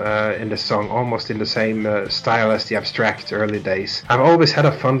lyrics in the song, almost in the same style as the abstract early days. I've always had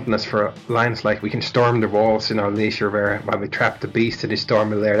a fondness for lines like, we can storm the walls in our leisure while we trap the beast in the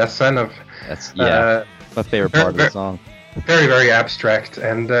stormy lair. That's kind of my favorite part of the song. Very, very abstract,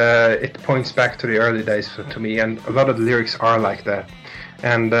 and it points back to the early days to me, and a lot of the lyrics are like that.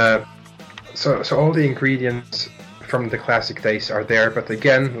 And so all the ingredients from the classic days are there, but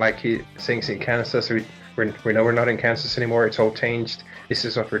again, like he sings in Kansas, we know we're not in Kansas anymore, it's all changed, this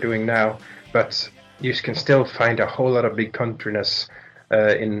is what we're doing now, but you can still find a whole lot of big countryness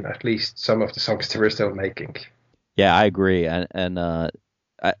in at least some of the songs they were still making. Yeah, I agree.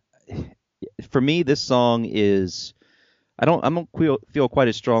 For me, this song is I don't feel quite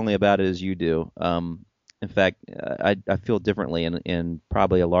as strongly about it as you do. In fact, I feel differently in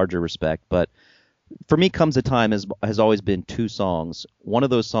probably a larger respect. But for me, Comes a Time has always been two songs. One of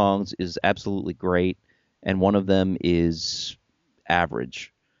those songs is absolutely great, and one of them is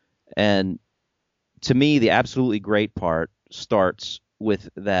average. And to me, the absolutely great part starts with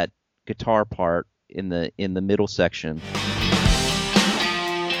that guitar part in the middle section.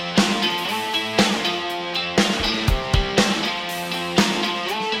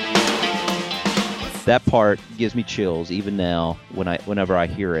 That part gives me chills even now whenever I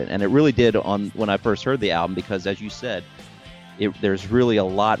hear it, and it really did when I first heard the album, because as you said, there's really a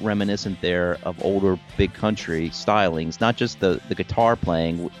lot reminiscent there of older Big Country stylings, not just the guitar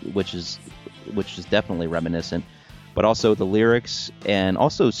playing, which is definitely reminiscent, but also the lyrics and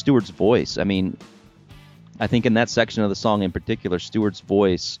also Stewart's voice. I mean, I think in that section of the song in particular, Stewart's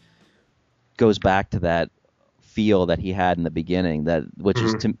voice goes back to that feel that he had in the beginning, which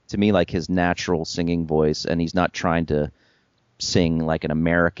is to me like his natural singing voice, and he's not trying to sing like an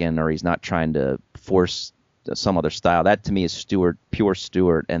American, or he's not trying to force some other style. That to me is pure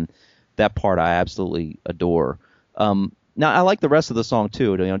Stewart, and that part I absolutely adore. Now I like the rest of the song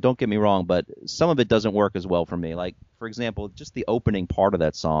too. Don't get me wrong, but some of it doesn't work as well for me. Like, for example, just the opening part of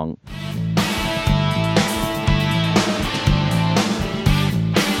that song.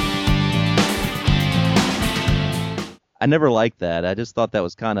 I never liked that. I just thought that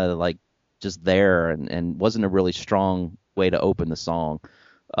was kind of like just there and wasn't a really strong way to open the song.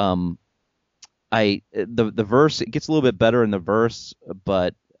 The verse, it gets a little bit better in the verse,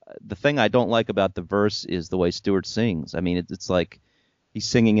 but the thing I don't like about the verse is the way Stewart sings. I mean, it's like he's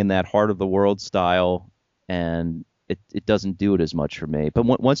singing in that heart of the world style, and it doesn't do it as much for me. But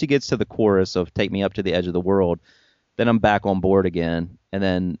once he gets to the chorus of "Take Me Up to the Edge of the World," then I'm back on board again. And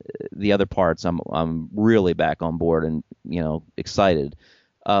then the other parts, I'm really back on board and excited.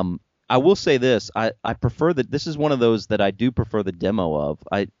 I will say this: I prefer that. This is one of those that I do prefer the demo of.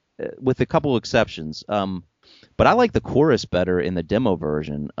 With a couple exceptions. But I like the chorus better in the demo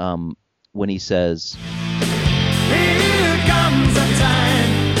version. When he says, "Here comes a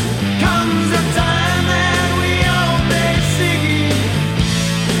time that we all may sing.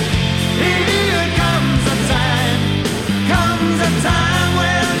 Here comes a time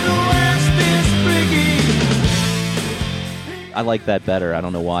when the West is springing." I like that better. I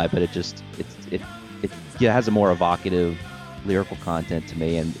don't know why, but it has a more evocative lyrical content to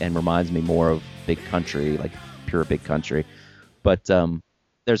me, and reminds me more of Big Country, like pure Big Country. But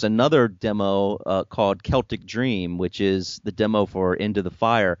there's another demo called Celtic Dream, which is the demo for Into the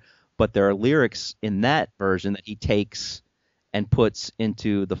Fire, but there are lyrics in that version that he takes and puts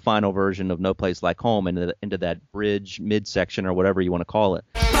into the final version of No Place Like Home, into that bridge midsection or whatever you want to call it.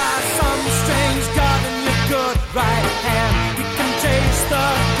 By some strange God in your good right hand, you can chase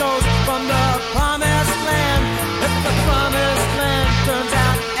the ghost from the promised land. If the promised land turns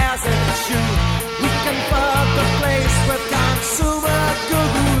out as it should, we can flood the place with consumer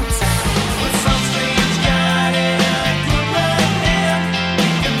goods. With some strange God in a good right hand, we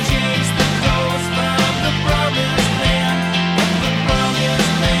can chase the ghost from the promised land. If the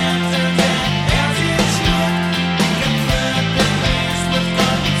promised land turns out as it should, we can flood the place with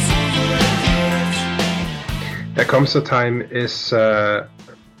consumer goods. There Comes a Time is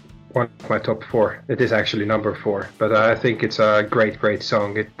one of my top 4. It is actually number 4, but I think it's a great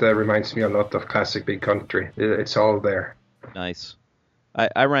song. It reminds me a lot of classic Big Country. It's all there. Nice.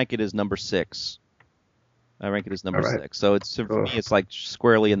 I rank it as number 6. So for me, it's like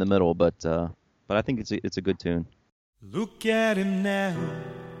squarely in the middle, but I think it's a good tune. Look at him now,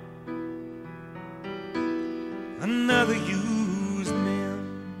 another used man.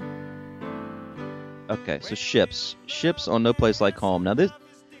 Okay, so Ships on No Place Like Home. Now this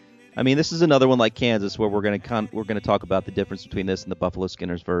is another one like Kansas, where we're going to talk about the difference between this and the Buffalo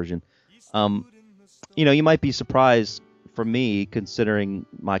Skinners version. You might be surprised for me, considering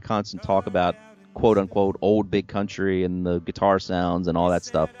my constant talk about quote unquote old Big Country and the guitar sounds and all that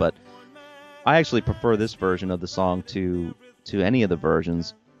stuff, but I actually prefer this version of the song to any of the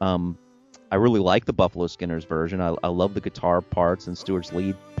versions. I really like the Buffalo Skinners version. I love the guitar parts and Stewart's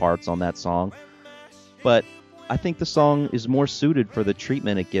lead parts on that song, but I think the song is more suited for the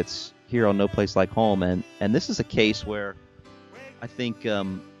treatment it gets here on No Place Like Home, and this is a case where I think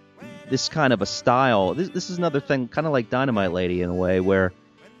this kind of a style, this is another thing, kind of like Dynamite Lady in a way, where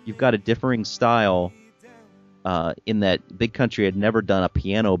you've got a differing style in that Big Country had never done a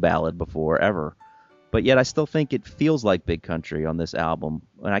piano ballad before, ever. but yet I still think it feels like big country on this album.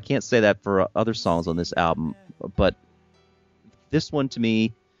 And I can't say that for other songs on this album, but this one to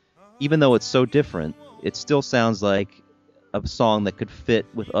me, even though it's so different, it still sounds like a song that could fit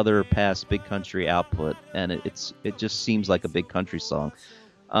with other past big country output, and it just seems like a big country song.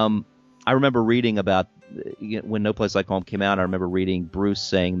 I remember reading about when No Place Like Home came out. I remember reading Bruce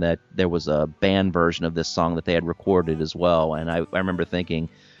saying that there was a band version of this song that they had recorded as well, and I remember thinking,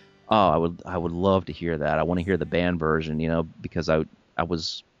 oh, I would love to hear that. I want to hear the band version, because I'm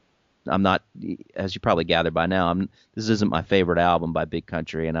not, as you probably gathered by now, this isn't my favorite album by Big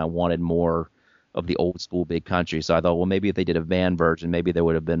Country, and I wanted more of the old school Big Country. So I thought, well, maybe if they did a band version, maybe there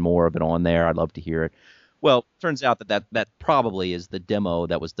would have been more of it on there. I'd love to hear it. Well, turns out that probably is the demo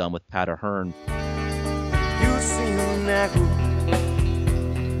that was done with Pat Ahern. You seen that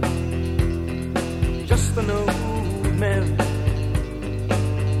just an old man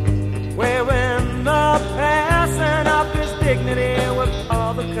wearing the passing of his dignity with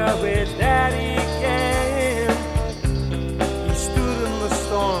all the courage that he can. He stood in the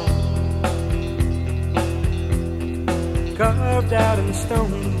storm, carved out in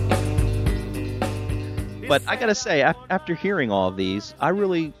stone. But I gotta say, after hearing all of these, I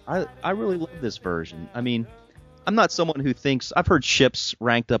really love this version. I mean, I'm not someone who thinks, I've heard Ships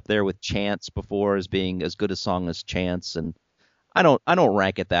ranked up there with Chance before as being as good a song as Chance, and I don't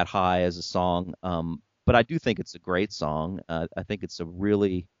rank it that high as a song. But I do think it's a great song. I think it's a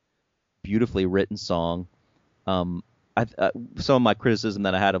really beautifully written song. Some of my criticism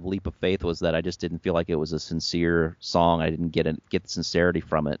that I had of Leap of Faith was that I just didn't feel like it was a sincere song. I didn't get the sincerity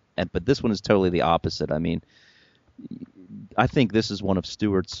from it. But this one is totally the opposite. I mean, I think this is one of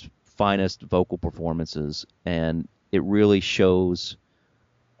Stewart's finest vocal performances, and it really shows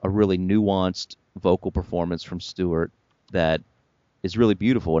a really nuanced vocal performance from Stewart that is really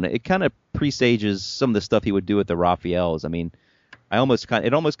beautiful. And it kind of presages some of the stuff he would do with the Raphaels. I mean, it almost kind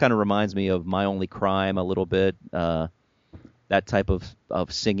of reminds me of My Only Crime a little bit. That type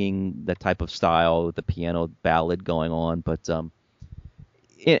of singing, that type of style, the piano ballad going on. But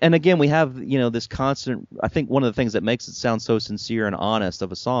and again, we have this constant. I think one of the things that makes it sound so sincere and honest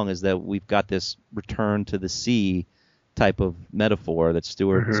of a song is that we've got this return to the sea type of metaphor that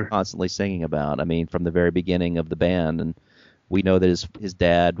Stewart is constantly singing about. I mean, from the very beginning of the band, and we know that his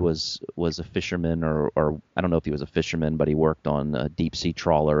dad was a fisherman, or I don't know if he was a fisherman, but he worked on a deep sea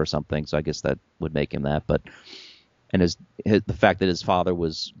trawler or something. So I guess that would make him that. But and the fact that his father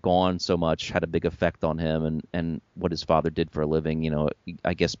was gone so much had a big effect on him, and what his father did for a living.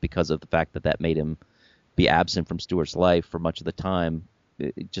 I guess because of the fact that made him be absent from Stewart's life for much of the time,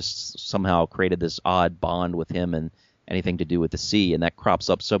 it just somehow created this odd bond with him and anything to do with the sea, and that crops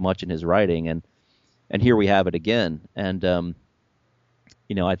up so much in his writing, and here we have it again. And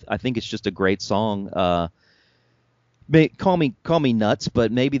I think it's just a great song. Call me nuts,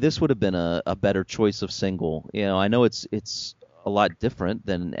 but maybe this would have been a better choice of single. I know it's a lot different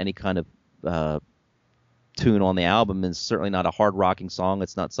than any kind of tune on the album. It's certainly not a hard rocking song.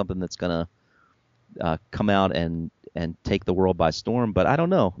 It's not something that's gonna come out and take the world by storm. But I don't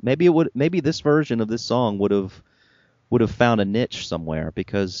know. Maybe this version of this song would have found a niche somewhere,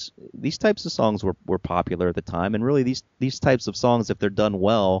 because these types of songs were popular at the time, and really these types of songs, if they're done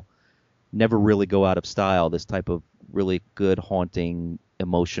well, never really go out of style. This type of really good, haunting,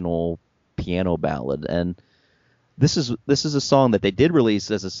 emotional piano ballad. And this is a song that they did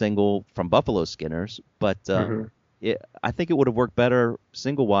release as a single from Buffalo Skinners, but I think it would have worked better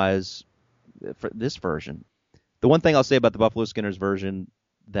single-wise for this version. The one thing I'll say about the Buffalo Skinners version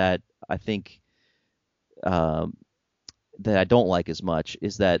that I think that I don't like as much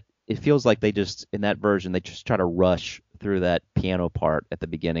is that it feels like in that version, they just try to rush through that piano part at the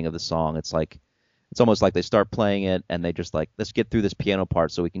beginning of the song. It's almost like they start playing it and they just let's get through this piano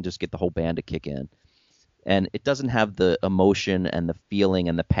part so we can just get the whole band to kick in. And it doesn't have the emotion and the feeling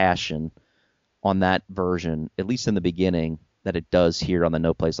and the passion on that version, at least in the beginning, that it does here on the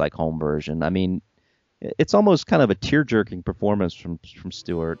No Place Like Home version. I mean, it's almost kind of a tear-jerking performance from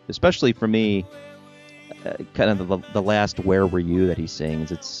Stewart, especially for me. Kind of the last "Where Were You" that he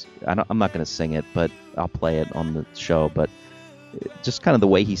sings. I'm not going to sing it, but I'll play it on the show. But just kind of the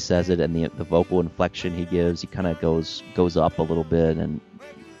way he says it and the vocal inflection he gives, he kind of goes up a little bit, and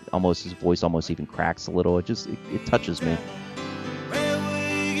his voice almost even cracks a little. It touches me. Where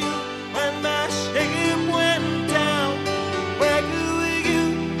were you when my ship went down? Where were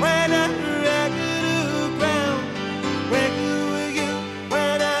you when I wrecked the ground? Where were you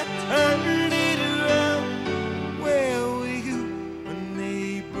when I turned it around? Where were you when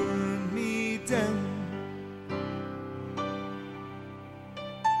they burned me down?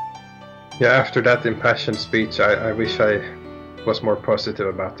 Yeah, after that impassioned speech, I wish I was more positive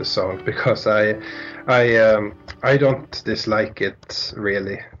about the song, because I don't dislike it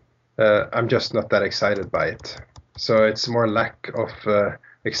really. I'm just not that excited by it. So it's more lack of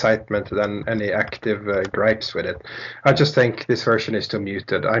excitement than any active gripes with it. I just think this version is too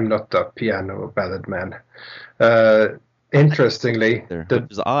muted. I'm not a piano ballad man. Interestingly,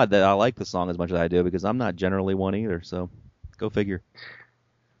 Which is odd that I like the song as much as I do, because I'm not generally one either. So, go figure.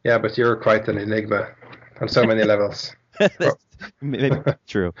 yeah, but you're quite an enigma on so many levels. Maybe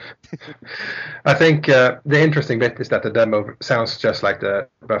true. I think the interesting bit is that the demo sounds just like the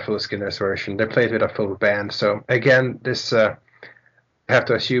Buffalo Skinners version. They played with a full band. So again, this I have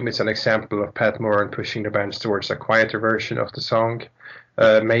to assume it's an example of Pat Moran pushing the bands towards a quieter version of the song.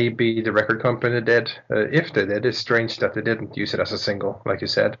 Maybe the record company did. If they did, it's strange that they didn't use it as a single, like you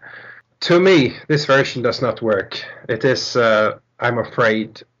said. To me, this version does not work. It is, I'm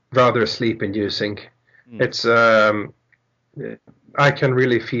afraid, rather sleep-inducing. It's I can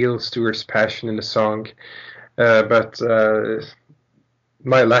really feel Stewart's passion in the song, but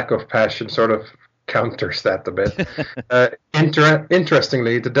my lack of passion sort of counters that a bit.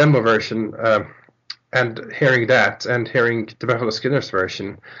 Interestingly, the demo version, and hearing that and hearing the Buffalo Skinners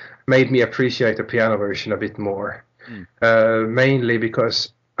version made me appreciate the piano version a bit more, mainly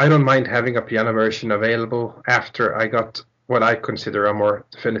because I don't mind having a piano version available after I got what I consider a more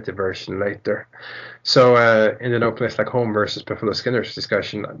definitive version later. So in the No Place Like Home versus Buffalo Skinners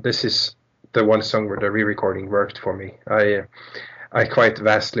discussion, this is the one song where the re-recording worked for me. I quite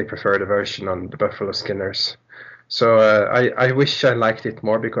vastly prefer the version on the Buffalo Skinners. So I wish I liked it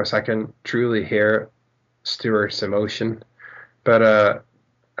more, because I can truly hear Stewart's emotion. But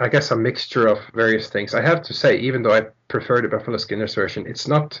I guess a mixture of various things. I have to say, even though I prefer the Buffalo Skinners version, it's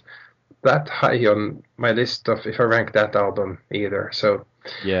not that high on my list of if I rank that album either. So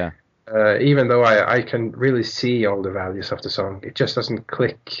yeah, even though I can really see all the values of the song, it just doesn't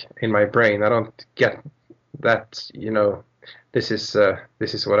click in my brain. I don't get that, this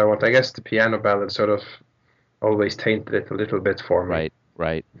is what I want. I guess the piano ballad sort of always tainted it a little bit for me.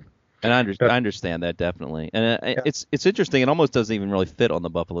 Right. And I understand that definitely. And it's interesting. It almost doesn't even really fit on the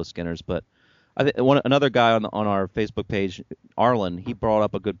Buffalo Skinners, but I think another guy on our Facebook page, Arlen, he brought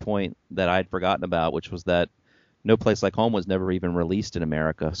up a good point that I'd forgotten about, which was that No Place Like Home was never even released in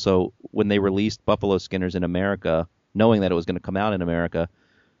America. So when they released Buffalo Skinners in America, knowing that it was going to come out in America,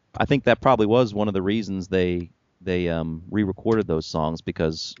 I think that probably was one of the reasons they re-recorded those songs,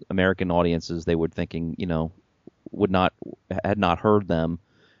 because American audiences, they were thinking, had not heard them,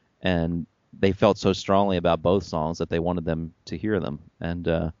 and they felt so strongly about both songs that they wanted them to hear them.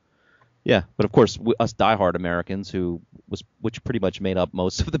 And yeah, but of course, us diehard Americans, which pretty much made up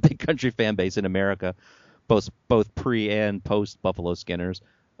most of the big country fan base in America, both pre and post Buffalo Skinners.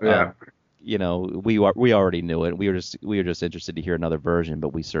 Yeah. We already knew it. We were just interested to hear another version, but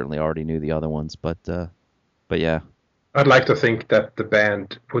we certainly already knew the other ones. But yeah. I'd like to think that the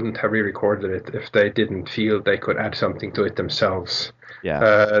band wouldn't have re-recorded it if they didn't feel they could add something to it themselves.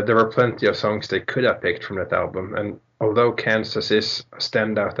 Yeah. There were plenty of songs they could have picked from that album, and although Kansas is a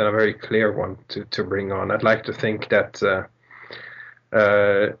standout and a very clear one to bring on, I'd like to think that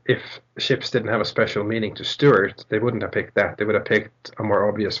if Ships didn't have a special meaning to Stewart, they wouldn't have picked that. They would have picked a more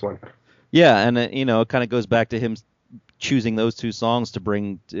obvious one. Yeah, and it kind of goes back to him choosing those two songs to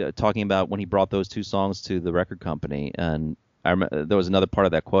bring, talking about when he brought those two songs to the record company. And there was another part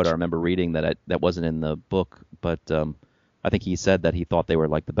of that quote I remember reading that wasn't in the book, but I think he said that he thought they were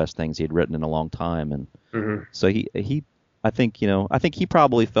like the best things he had written in a long time. And so I think he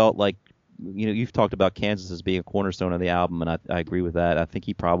probably felt like, you've talked about Kansas as being a cornerstone of the album, and I agree with that. I think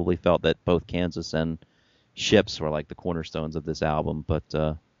he probably felt that both Kansas and Ships were like the cornerstones of this album, but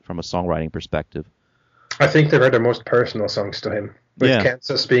from a songwriting perspective. I think they were the most personal songs to him, with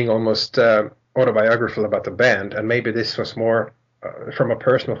Kansas being almost autobiographical about the band, and maybe this was more from a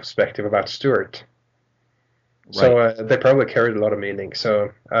personal perspective about Stewart. Right. So they probably carried a lot of meaning.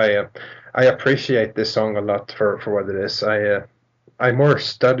 So I appreciate this song a lot for what it is. I more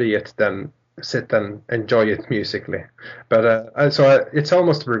study it than sit and enjoy it musically. But it's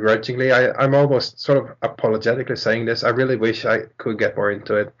almost begrudgingly. I'm almost sort of apologetically saying this. I really wish I could get more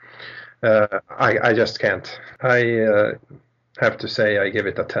into it. I just can't. I have to say I give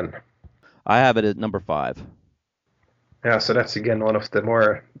it a 10. I have it at number 5. Yeah, so that's again one of the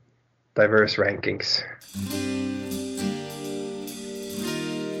more diverse rankings.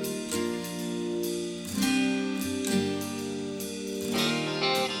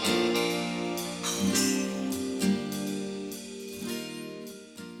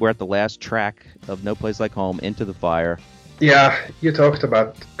 We're at the last track of No Place Like Home, Into the Fire. Yeah, you talked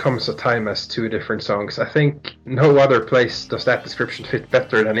about Comes a Time as two different songs. I think no other place does that description fit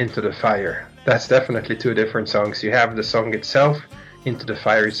better than Into the Fire. That's definitely two different songs. You have the song itself, Into the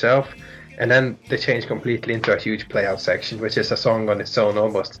Fire itself, and then they change completely into a huge play-out section, which is a song on its own,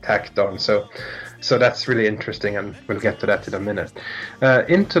 almost tacked on. So that's really interesting, and we'll get to that in a minute.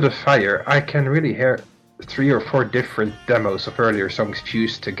 Into the Fire, I can really hear 3 or 4 different demos of earlier songs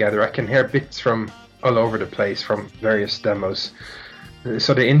fused together. I can hear bits from all over the place from various demos.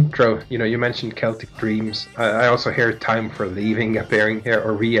 So the intro, you mentioned Celtic Dreams. I also hear Time for Leaving appearing here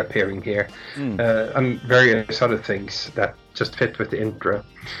or reappearing here, and various other things that just fit with the intro.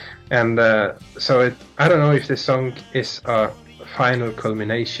 And I don't know if this song is a final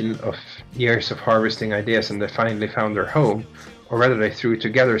culmination of years of harvesting ideas and they finally found their home, or whether they threw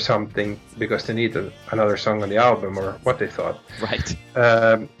together something because they needed another song on the album, or what they thought. Right.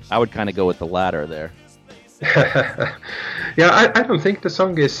 I would kind of go with the latter there. Yeah, I don't think the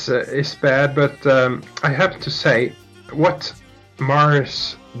song is bad, but I have to say, what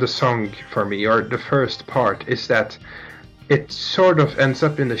mars the song for me, or the first part, is that it sort of ends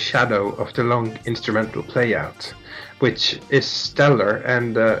up in the shadow of the long instrumental playout, which is stellar,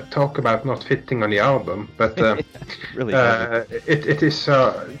 and talk about not fitting on the album, but really it is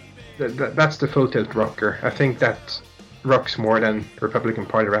that's the full tilt rocker. I think that rocks more than Republican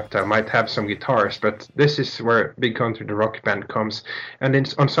Party Reptile might have some guitars, but this is where Big Country the Rock Band comes, and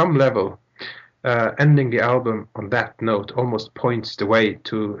on some level ending the album on that note almost points the way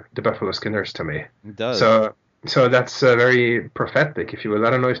to the Buffalo Skinners to me. It does. So that's very prophetic, if you will.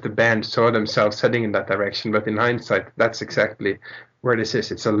 I don't know if the band saw themselves heading in that direction, but in hindsight, that's exactly where this is.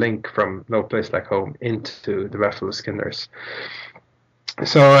 It's a link from No Place Like Home into the Buffalo Skinners.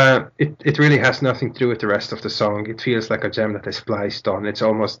 So it really has nothing to do with the rest of the song. It feels like a gem that they spliced on. It's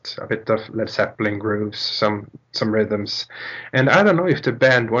almost a bit of Led Zeppelin grooves, some rhythms. And I don't know if the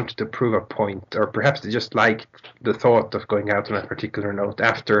band wanted to prove a point, or perhaps they just liked the thought of going out on a particular note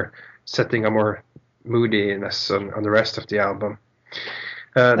after setting a more moodiness on the rest of the album.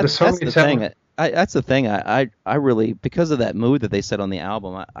 The song itself... That's the thing. I really, because of that mood that they set on the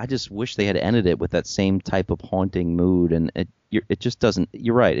album, I just wish they had ended it with that same type of haunting mood, and it just doesn't.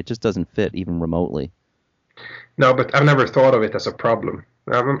 You're right. It just doesn't fit even remotely. No, but I've never thought of it as a problem.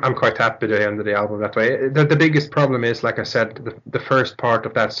 I'm quite happy they ended the album that way. The biggest problem is, like I said, the first part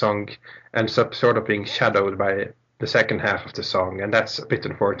of that song ends up sort of being shadowed by the second half of the song, and that's a bit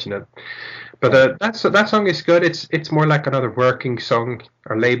unfortunate. But that song is good. It's more like another working song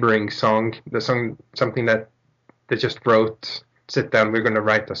or laboring song. The song, something that they just wrote. Sit down, we're going to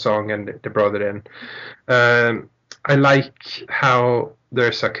write a song, and they brought it in. I like how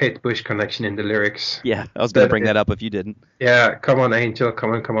there's a Kate Bush connection in the lyrics. Yeah, I was going to bring that up if you didn't. Yeah, come on, angel,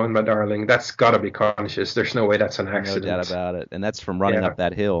 come on, my darling. That's got to be conscious. There's no way that's an accident. No doubt about it. And that's from Running Up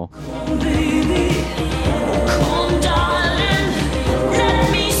That Hill. Come on, baby. Come on, darling.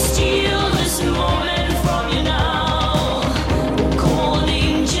 Let me steal this moment from you now. Come on,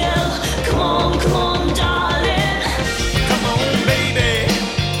 angel. Come on, darling. Come on, baby.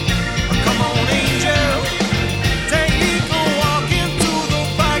 Come on, angel. Take me go walk into the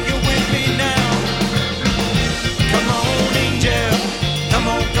fire with me now. Come on, angel. Come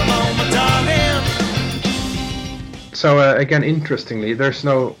on, my darling. So again, interestingly, there's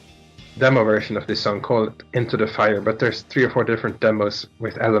no demo version of this song called Into the Fire, but there's 3 or 4 different demos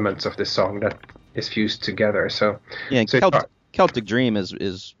with elements of this song that is fused together. So yeah, Celtic Dream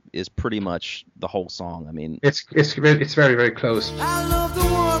is pretty much the whole song. I mean, it's very, very close. I love the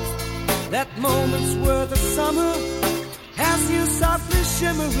warmth, that moment's worth of summer, as you softly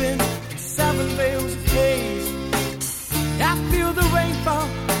shimmering in 7 veils of haze. I feel the rainfall,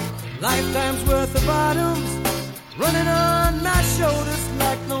 lifetime's worth of autumns, running on my shoulders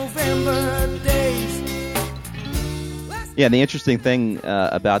like November days. Yeah, and the interesting thing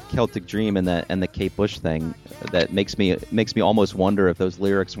about Celtic Dream and the Kate Bush thing that makes me almost wonder if those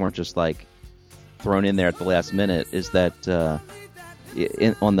lyrics weren't just like thrown in there at the last minute is that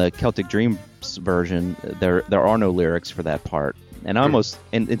on the Celtic Dream version there are no lyrics for that part, and almost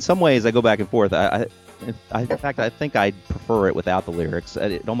in some ways I go back and forth. In fact, I think I'd prefer it without the lyrics.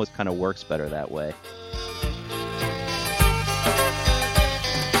 It almost kind of works better that way.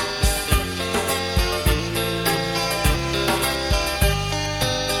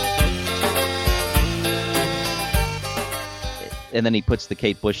 And then he puts the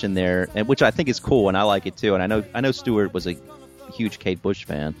Kate Bush in there, and which I think is cool, and I like it too. And I know Stuart was a huge Kate Bush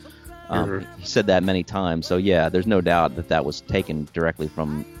fan. He said that many times. So yeah, there's no doubt that was taken directly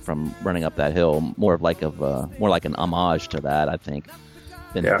from Running Up That Hill, more like an homage to that, I think,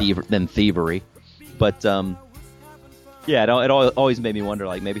 than thievery. But Yeah, always made me wonder,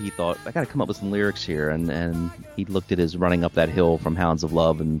 like, maybe he thought, I got to come up with some lyrics here, and he looked at his Running Up That Hill from Hounds of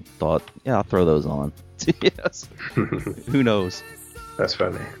Love and thought, yeah, I'll throw those on. Yes. Who knows? That's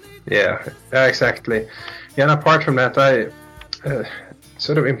funny. Yeah, exactly. Yeah, and apart from that, I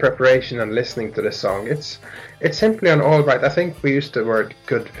sort of in preparation and listening to this song, it's simply an all right. I think we used the word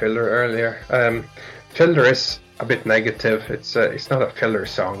good filler earlier. Filler is a bit negative. It's not a filler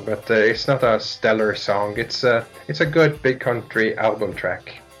song, but it's not a stellar song. It's a good big country album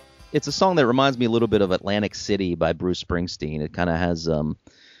track. It's a song that reminds me a little bit of Atlantic City by Bruce Springsteen. It kind of has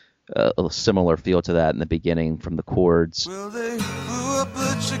a similar feel to that in the beginning from the chords. Well, they blew up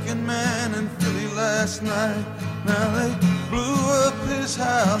a chicken man in Philly last night. Now they blew up his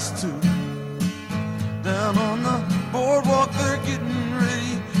house too. Down on the boardwalk they're getting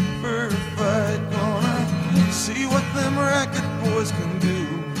ready for a fight. Gonna see what them racket boys can do.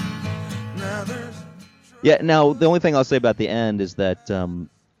 Now there's... Yeah, now the only thing I'll say about the end is that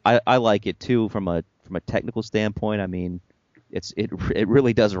I like it too from a technical standpoint. I mean, it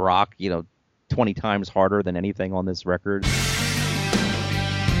really does rock, 20 times harder than anything on this record.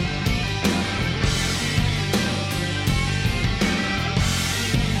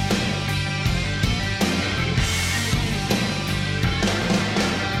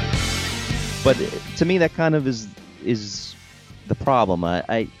 But to me, that kind of is the problem.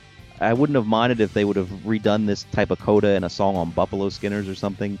 I wouldn't have minded if they would have redone this type of coda in a song on Buffalo Skinners or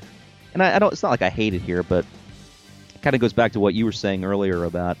something. And I don't. It's not like I hate it here, but it kind of goes back to what you were saying earlier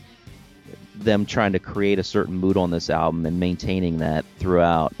about them trying to create a certain mood on this album and maintaining that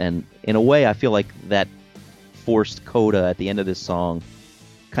throughout. And in a way, I feel like that forced coda at the end of this song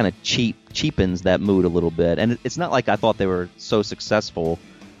kind of cheapens that mood a little bit. And it's not like I thought they were so successful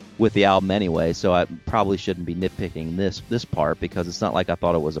with the album anyway, so I probably shouldn't be nitpicking this part, because it's not like I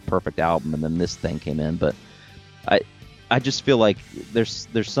thought it was a perfect album and then this thing came in. But I just feel like there's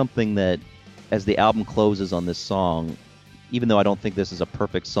something that, as the album closes on this song, even though I don't think this is a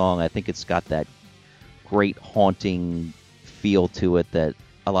perfect song, I think it's got that great haunting feel to it that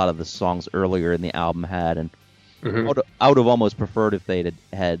a lot of the songs earlier in the album had. And I would have almost preferred if they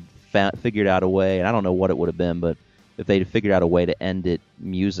had figured out a way, and I don't know what it would have been, but if they'd figured out a way to end it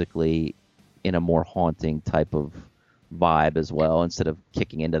musically in a more haunting type of vibe as well, instead of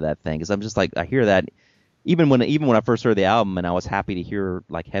kicking into that thing. Because I'm just like, I hear that even when I first heard the album, and I was happy to hear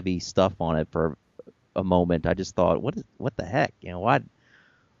like heavy stuff on it for a moment. I just thought, what the heck?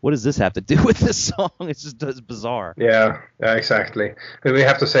 What does this have to do with this song? It's bizarre. Yeah, exactly. But we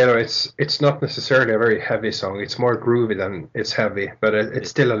have to say though, it's not necessarily a very heavy song. It's more groovy than it's heavy, but it's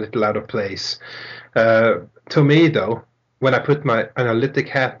still a little out of place. To me though, when I put my analytic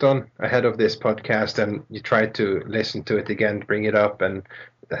hat on ahead of this podcast and you try to listen to it again, bring it up and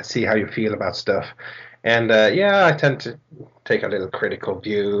see how you feel about stuff. And I tend to take a little critical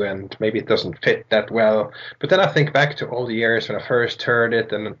view, and maybe it doesn't fit that well. But then I think back to all the years when I first heard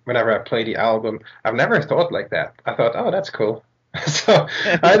it, and whenever I play the album, I've never thought like that. I thought, oh, that's cool. So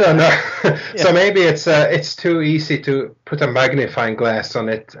I don't know. Yeah. So maybe it's too easy to put a magnifying glass on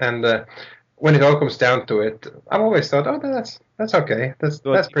it, and when it all comes down to it, I've always thought, oh, that's okay. That's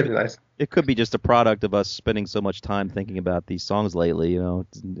pretty nice. It could be just a product of us spending so much time thinking about these songs lately,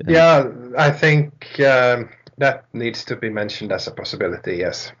 Yeah, I think that needs to be mentioned as a possibility,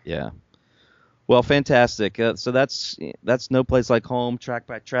 yes. Yeah. Well, fantastic. So that's No Place Like Home, track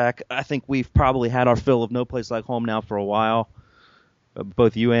by track. I think we've probably had our fill of No Place Like Home now for a while,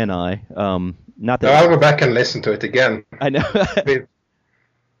 both you and I. Not that I'll go back and listen to it again. I know.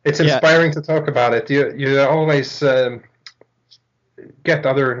 It's inspiring to talk about it. You always get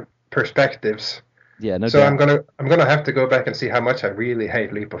other perspectives. Yeah, no so doubt. I'm gonna have to go back and see how much I really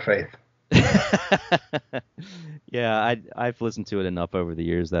hate Leap of Faith. Yeah, I've listened to it enough over the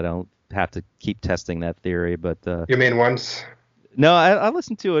years that I don't have to keep testing that theory. But you mean once? No, I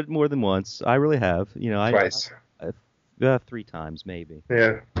listened to it more than once. I really have. Twice. 3 times maybe.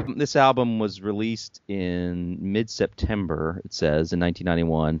 Yeah. This album was released in mid-September, it says, in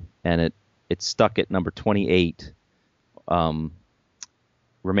 1991, and it stuck at number 28,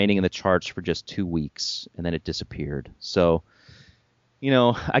 remaining in the charts for just 2 weeks, and then it disappeared. So,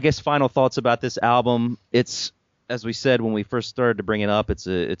 I guess final thoughts about this album. It's, as we said when we first started to bring it up,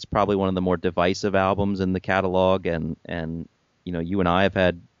 it's probably one of the more divisive albums in the catalog, and you and I have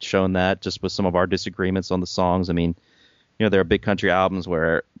had shown that just with some of our disagreements on the songs. I mean, there are big country albums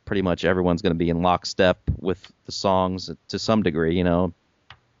where pretty much everyone's going to be in lockstep with the songs to some degree.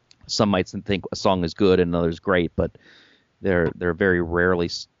 Some might think a song is good and others great, but there are very rarely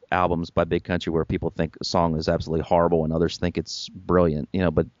albums by big country where people think a song is absolutely horrible and others think it's brilliant.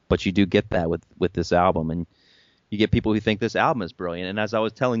 But you do get that with this album, and you get people who think this album is brilliant. And as I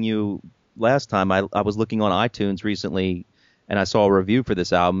was telling you last time, I was looking on iTunes recently, and I saw a review for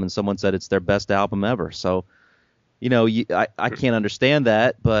this album, and someone said it's their best album ever. So, I can't understand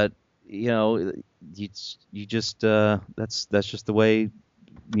that, but you just that's just the way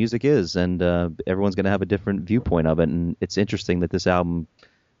music is, and everyone's going to have a different viewpoint of it. And it's interesting that this album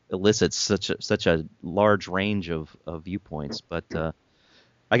elicits such a large range of viewpoints. But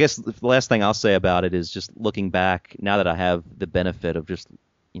I guess the last thing I'll say about it is just looking back, now that I have the benefit of just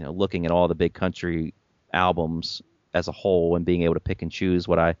looking at all the big country albums as a whole and being able to pick and choose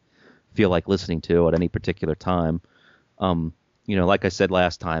what I feel like listening to at any particular time. Like I said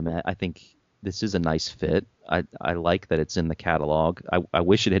last time, I think this is a nice fit. I like that it's in the catalog. I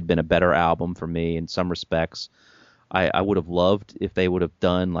wish it had been a better album for me in some respects. I would have loved if they would have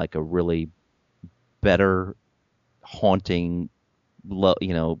done like a really better, haunting, more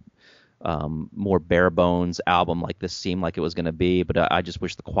bare bones album like this seemed like it was going to be. But I just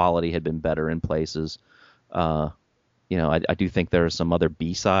wish the quality had been better in places. I do think there are some other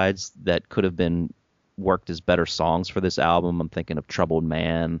B-sides that could have been worked as better songs for this album. I'm thinking of Troubled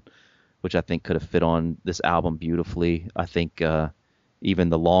Man, which I think could have fit on this album beautifully. I think even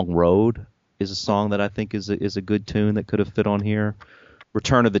The Long Road is a song that I think is a good tune that could have fit on here.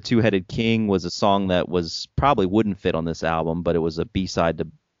 Return of the Two-Headed King was a song that was probably wouldn't fit on this album, but it was a B-side to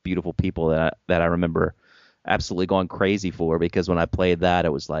Beautiful People that I remember absolutely going crazy for, because when I played that,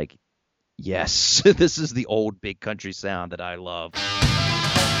 it was like, yes, this is the old big country sound that I love.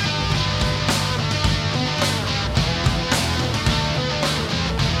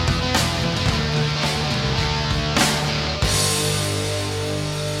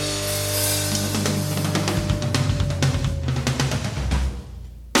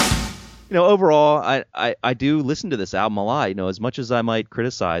 Overall, I do listen to this album a lot. As much as I might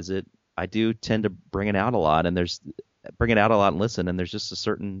criticize it, I do tend to bring it out a lot, and listen, and there's just a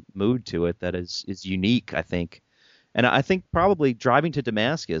certain mood to it that is unique, I think. And I think probably Driving to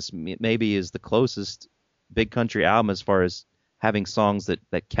Damascus maybe is the closest big country album as far as having songs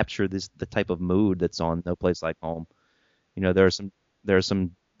that capture the type of mood that's on No Place Like Home. There are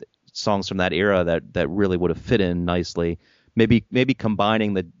some songs from that era that really would have fit in nicely. Maybe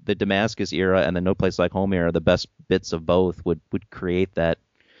combining the Damascus era and the No Place Like Home era, the best bits of both would create that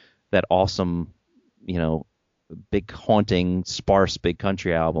awesome, big haunting, sparse big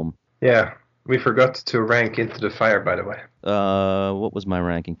country album. Yeah, we forgot to rank Into the Fire, by the way. What was my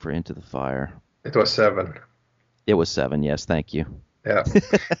ranking for Into the Fire? It was 7. It was 7. Yes, thank you. Yeah,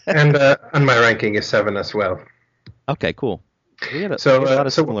 and my ranking is 7 as well. Okay, cool. We had a lot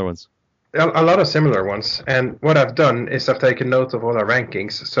of similar ones. A lot of similar ones, and what I've done is I've taken note of all our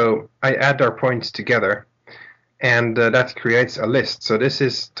rankings, so I add our points together, and that creates a list. So this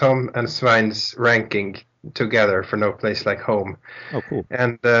is Tom and Svein's ranking together for No Place Like Home. Oh, cool.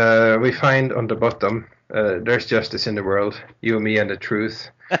 And we find on the bottom, There's Justice in the World, You, Me, and the Truth,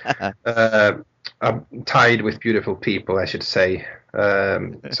 tied with Beautiful People, I should say.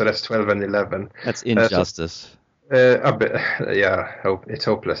 So that's 12 and 11. That's Injustice. A bit, yeah. It's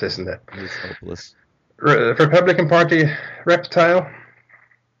hopeless, isn't it? It's hopeless. Republican Party Reptile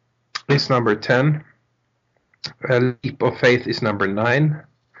is number 10. Leap of Faith is number 9.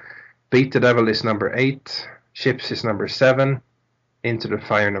 Beat the Devil is number 8. Ships is number 7. Into the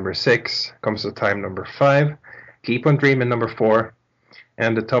Fire number 6. Comes the Time number 5. Keep on Dreaming number 4.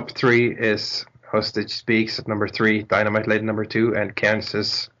 And the top 3 is Hostage Speaks at number 3. Dynamite Lady number 2. And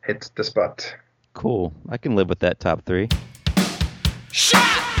Kansas Hits the Spot. Cool. I can live with that top 3.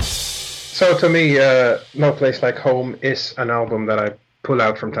 So to me, No Place Like Home is an album that I pull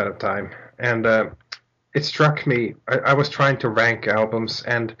out from time to time. And it struck me, I was trying to rank albums,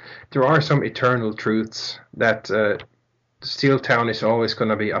 and there are some eternal truths that Steel Town is always going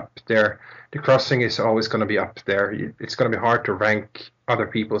to be up there. The Crossing is always going to be up there. It's going to be hard to rank other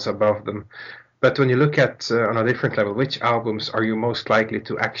people's above them. But when you look at, on a different level, which albums are you most likely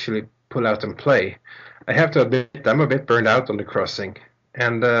to actually pull out and play? I have to admit, I'm a bit burned out on The Crossing.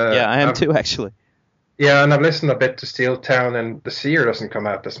 And yeah, I am too, actually. Yeah, and I've listened a bit to Steel Town, and The Seer doesn't come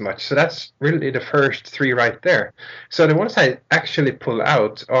out as much. So that's really the first 3 right there. So the ones I actually pull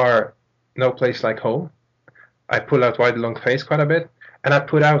out are No Place Like Home. I pull out Why the Long Face quite a bit. And I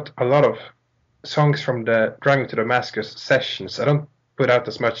put out a lot of songs from the Driving to Damascus sessions. I don't put out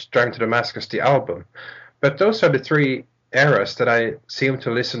as much Driving to Damascus, the album. But those are the 3 eras that I seem to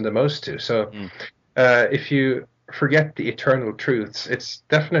listen the most to. So if you forget the eternal truths, it's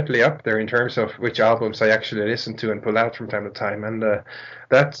definitely up there in terms of which albums I actually listen to and pull out from time to time. And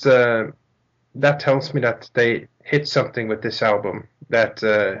that tells me that they hit something with this album that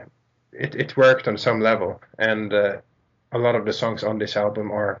it worked on some level, and a lot of the songs on this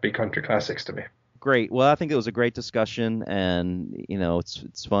album are big country classics to me. Great. Well, I think it was a great discussion, and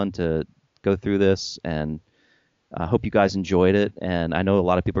it's fun to go through this, and I hope you guys enjoyed it. And I know a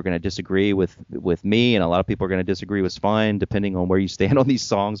lot of people are going to disagree with me, and a lot of people are going to disagree with Svein, depending on where you stand on these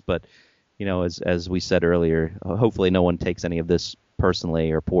songs. But as we said earlier, hopefully no one takes any of this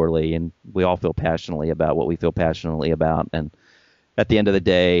personally or poorly, and we all feel passionately about what we feel passionately about. And at the end of the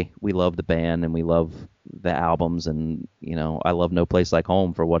day, we love the band and we love the albums, and I love No Place Like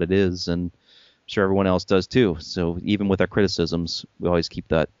Home for what it is, and I'm sure everyone else does too. So even with our criticisms, we always keep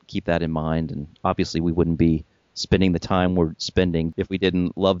that in mind. And obviously, we wouldn't be spending the time we're spending if we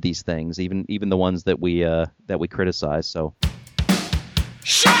didn't love these things, even the ones that we criticize. So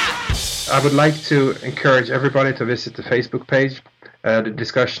I would like to encourage everybody to visit the Facebook page. The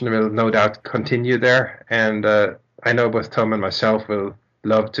discussion will no doubt continue there, and I know both Tom and myself will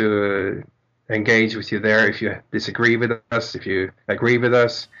love to engage with you there. If you disagree with us, if you agree with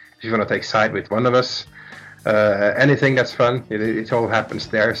us, if you want to take side with one of us, anything that's fun, it all happens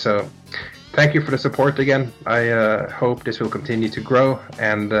there. So thank you for the support again. I hope this will continue to grow,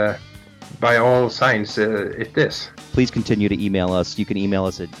 and by all signs, it is. Please continue to email us. You can email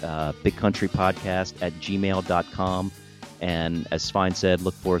us at bigcountrypodcast@gmail.com. And as Svein said,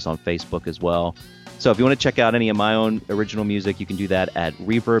 look for us on Facebook as well. So if you want to check out any of my own original music, you can do that at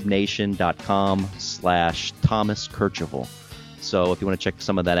reverbnation.com/Thomas Kercheval. So if you want to check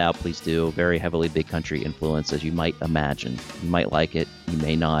some of that out, please do. Very heavily Big Country influence, as you might imagine. You might like it. You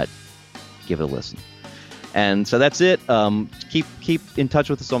may not. Give it a listen. And so that's it. Keep in touch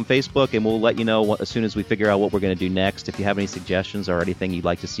with us on Facebook, and we'll let you know as soon as we figure out what we're going to do next. If you have any suggestions or anything you'd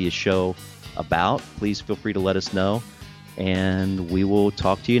like to see a show about, please feel free to let us know. And we will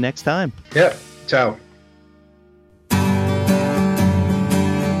talk to you next time. Yeah. Ciao.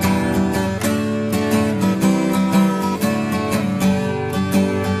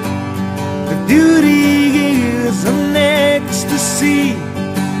 The beauty is an ecstasy.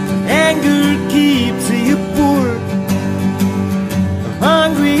 Anger keeps you poor. A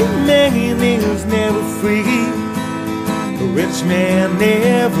hungry man is never free. A rich man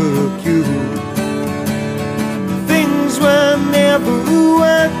never cured. Things were never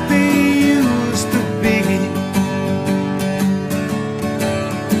what they used to be.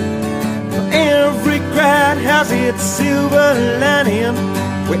 Every crowd has its silver lining.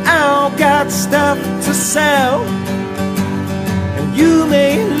 We all got stuff to sell, and you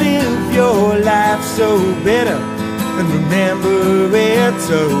may live your life so bitter and remember it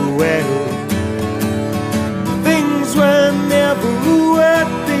so well. Things were never what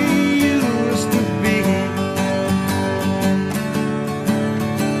they used to be.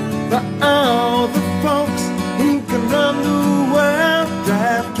 For all the folks who can run the world,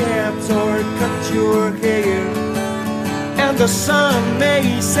 drive cabs or cut your hair, and the sun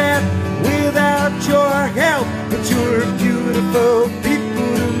may set without your help, but you're beautiful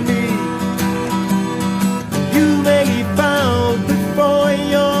people to me. You may fall before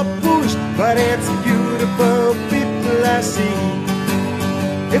you're pushed, but it's beautiful people I see.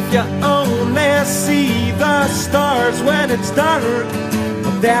 If you only see the stars when it's dark,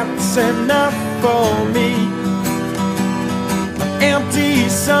 that's enough for me. An empty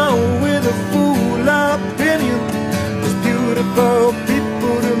soul with a fool opinion is beautiful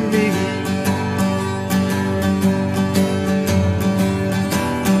people to me.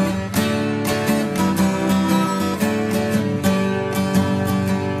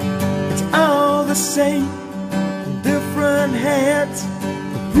 It's all the same, different hats,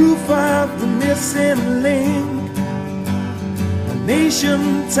 the proof of the missing link.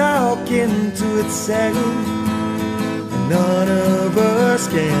 Nation talking to itself, and none of us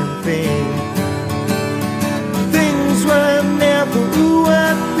can think. Things were never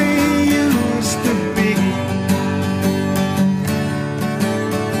what they used to be.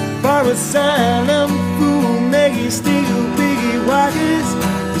 For a silent fool may still be wise,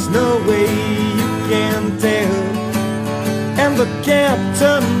 there's no way you can tell. And the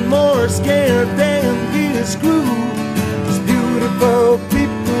captain more scared than his crew. Beautiful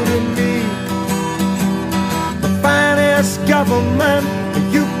people to me. The finest government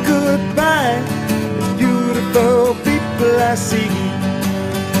you could buy is beautiful people I see.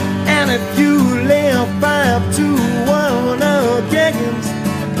 And if you live 5 to 1 against,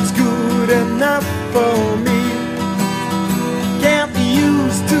 it's good enough for me. Can't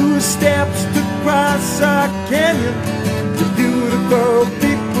use 2 steps to cross a canyon. The beautiful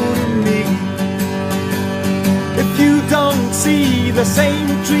people to me. If you don't see the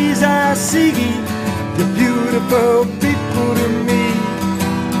same trees I see, you're beautiful people to me.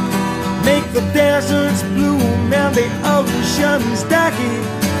 the desert's bloom and the ocean's darky.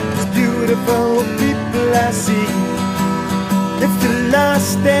 It's beautiful people I see. If you're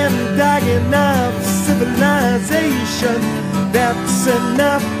lost and dying of civilization, that's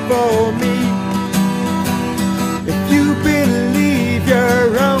enough for me. If you believe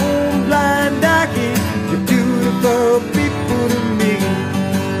your own blind darky, you're beautiful people to me.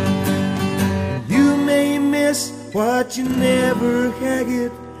 You may miss what you never had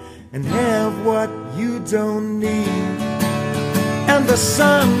it, and have what you don't need. And the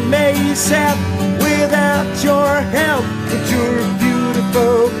sun may set without your help, but you're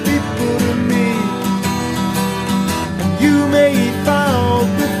beautiful people to me. And you may fall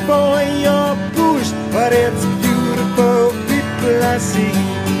before you're pushed, but it's beautiful people I see.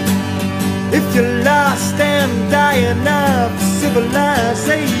 If you're lost and dying of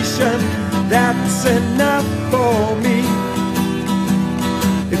civilization, that's enough for me.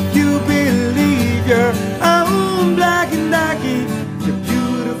 If you believe